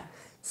this. Yeah.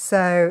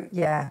 So,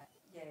 yeah.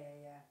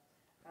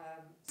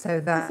 So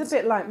that's... It's a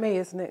bit like me,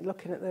 isn't it?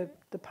 Looking at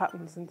the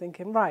patterns and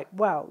thinking, right,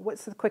 well,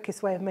 what's the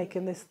quickest way of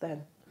making this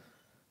then?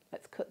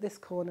 Let's cut this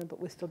corner,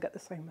 but we still get the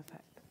same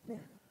effect. Yeah.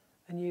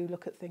 And you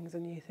look at things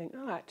and you think,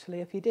 oh,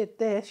 actually, if you did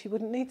this, you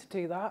wouldn't need to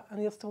do that,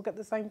 and you'll still get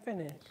the same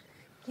finish.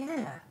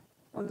 Yeah.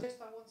 Or just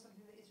I want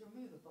something that is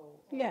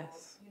removable. Or,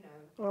 yes. You know.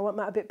 Or I want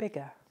that a bit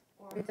bigger.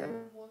 Or I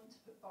don't want to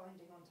put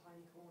binding on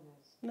tiny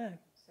corners. No.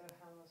 So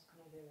how else can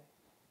I do it?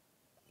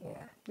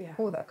 Yeah.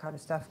 All that kind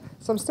of stuff.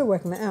 So I'm still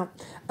working that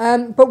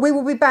out. But we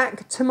will be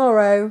back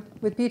tomorrow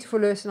with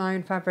beautiful Lewis and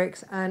Iron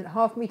fabrics and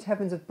half-metre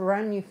heavens of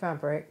brand new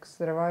fabrics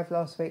that arrived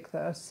last week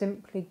that are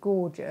simply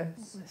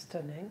gorgeous. They're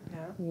stunning,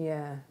 yeah.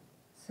 Yeah.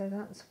 So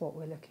that's what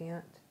we're looking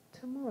at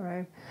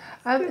tomorrow.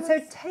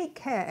 So take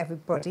care,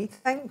 everybody.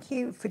 Thank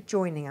you for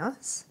joining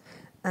us.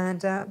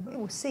 And we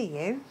will see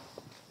you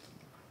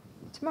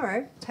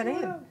tomorrow, 10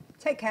 a.m.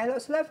 Take care.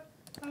 Lots of love.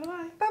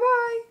 Bye-bye.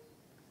 Bye-bye.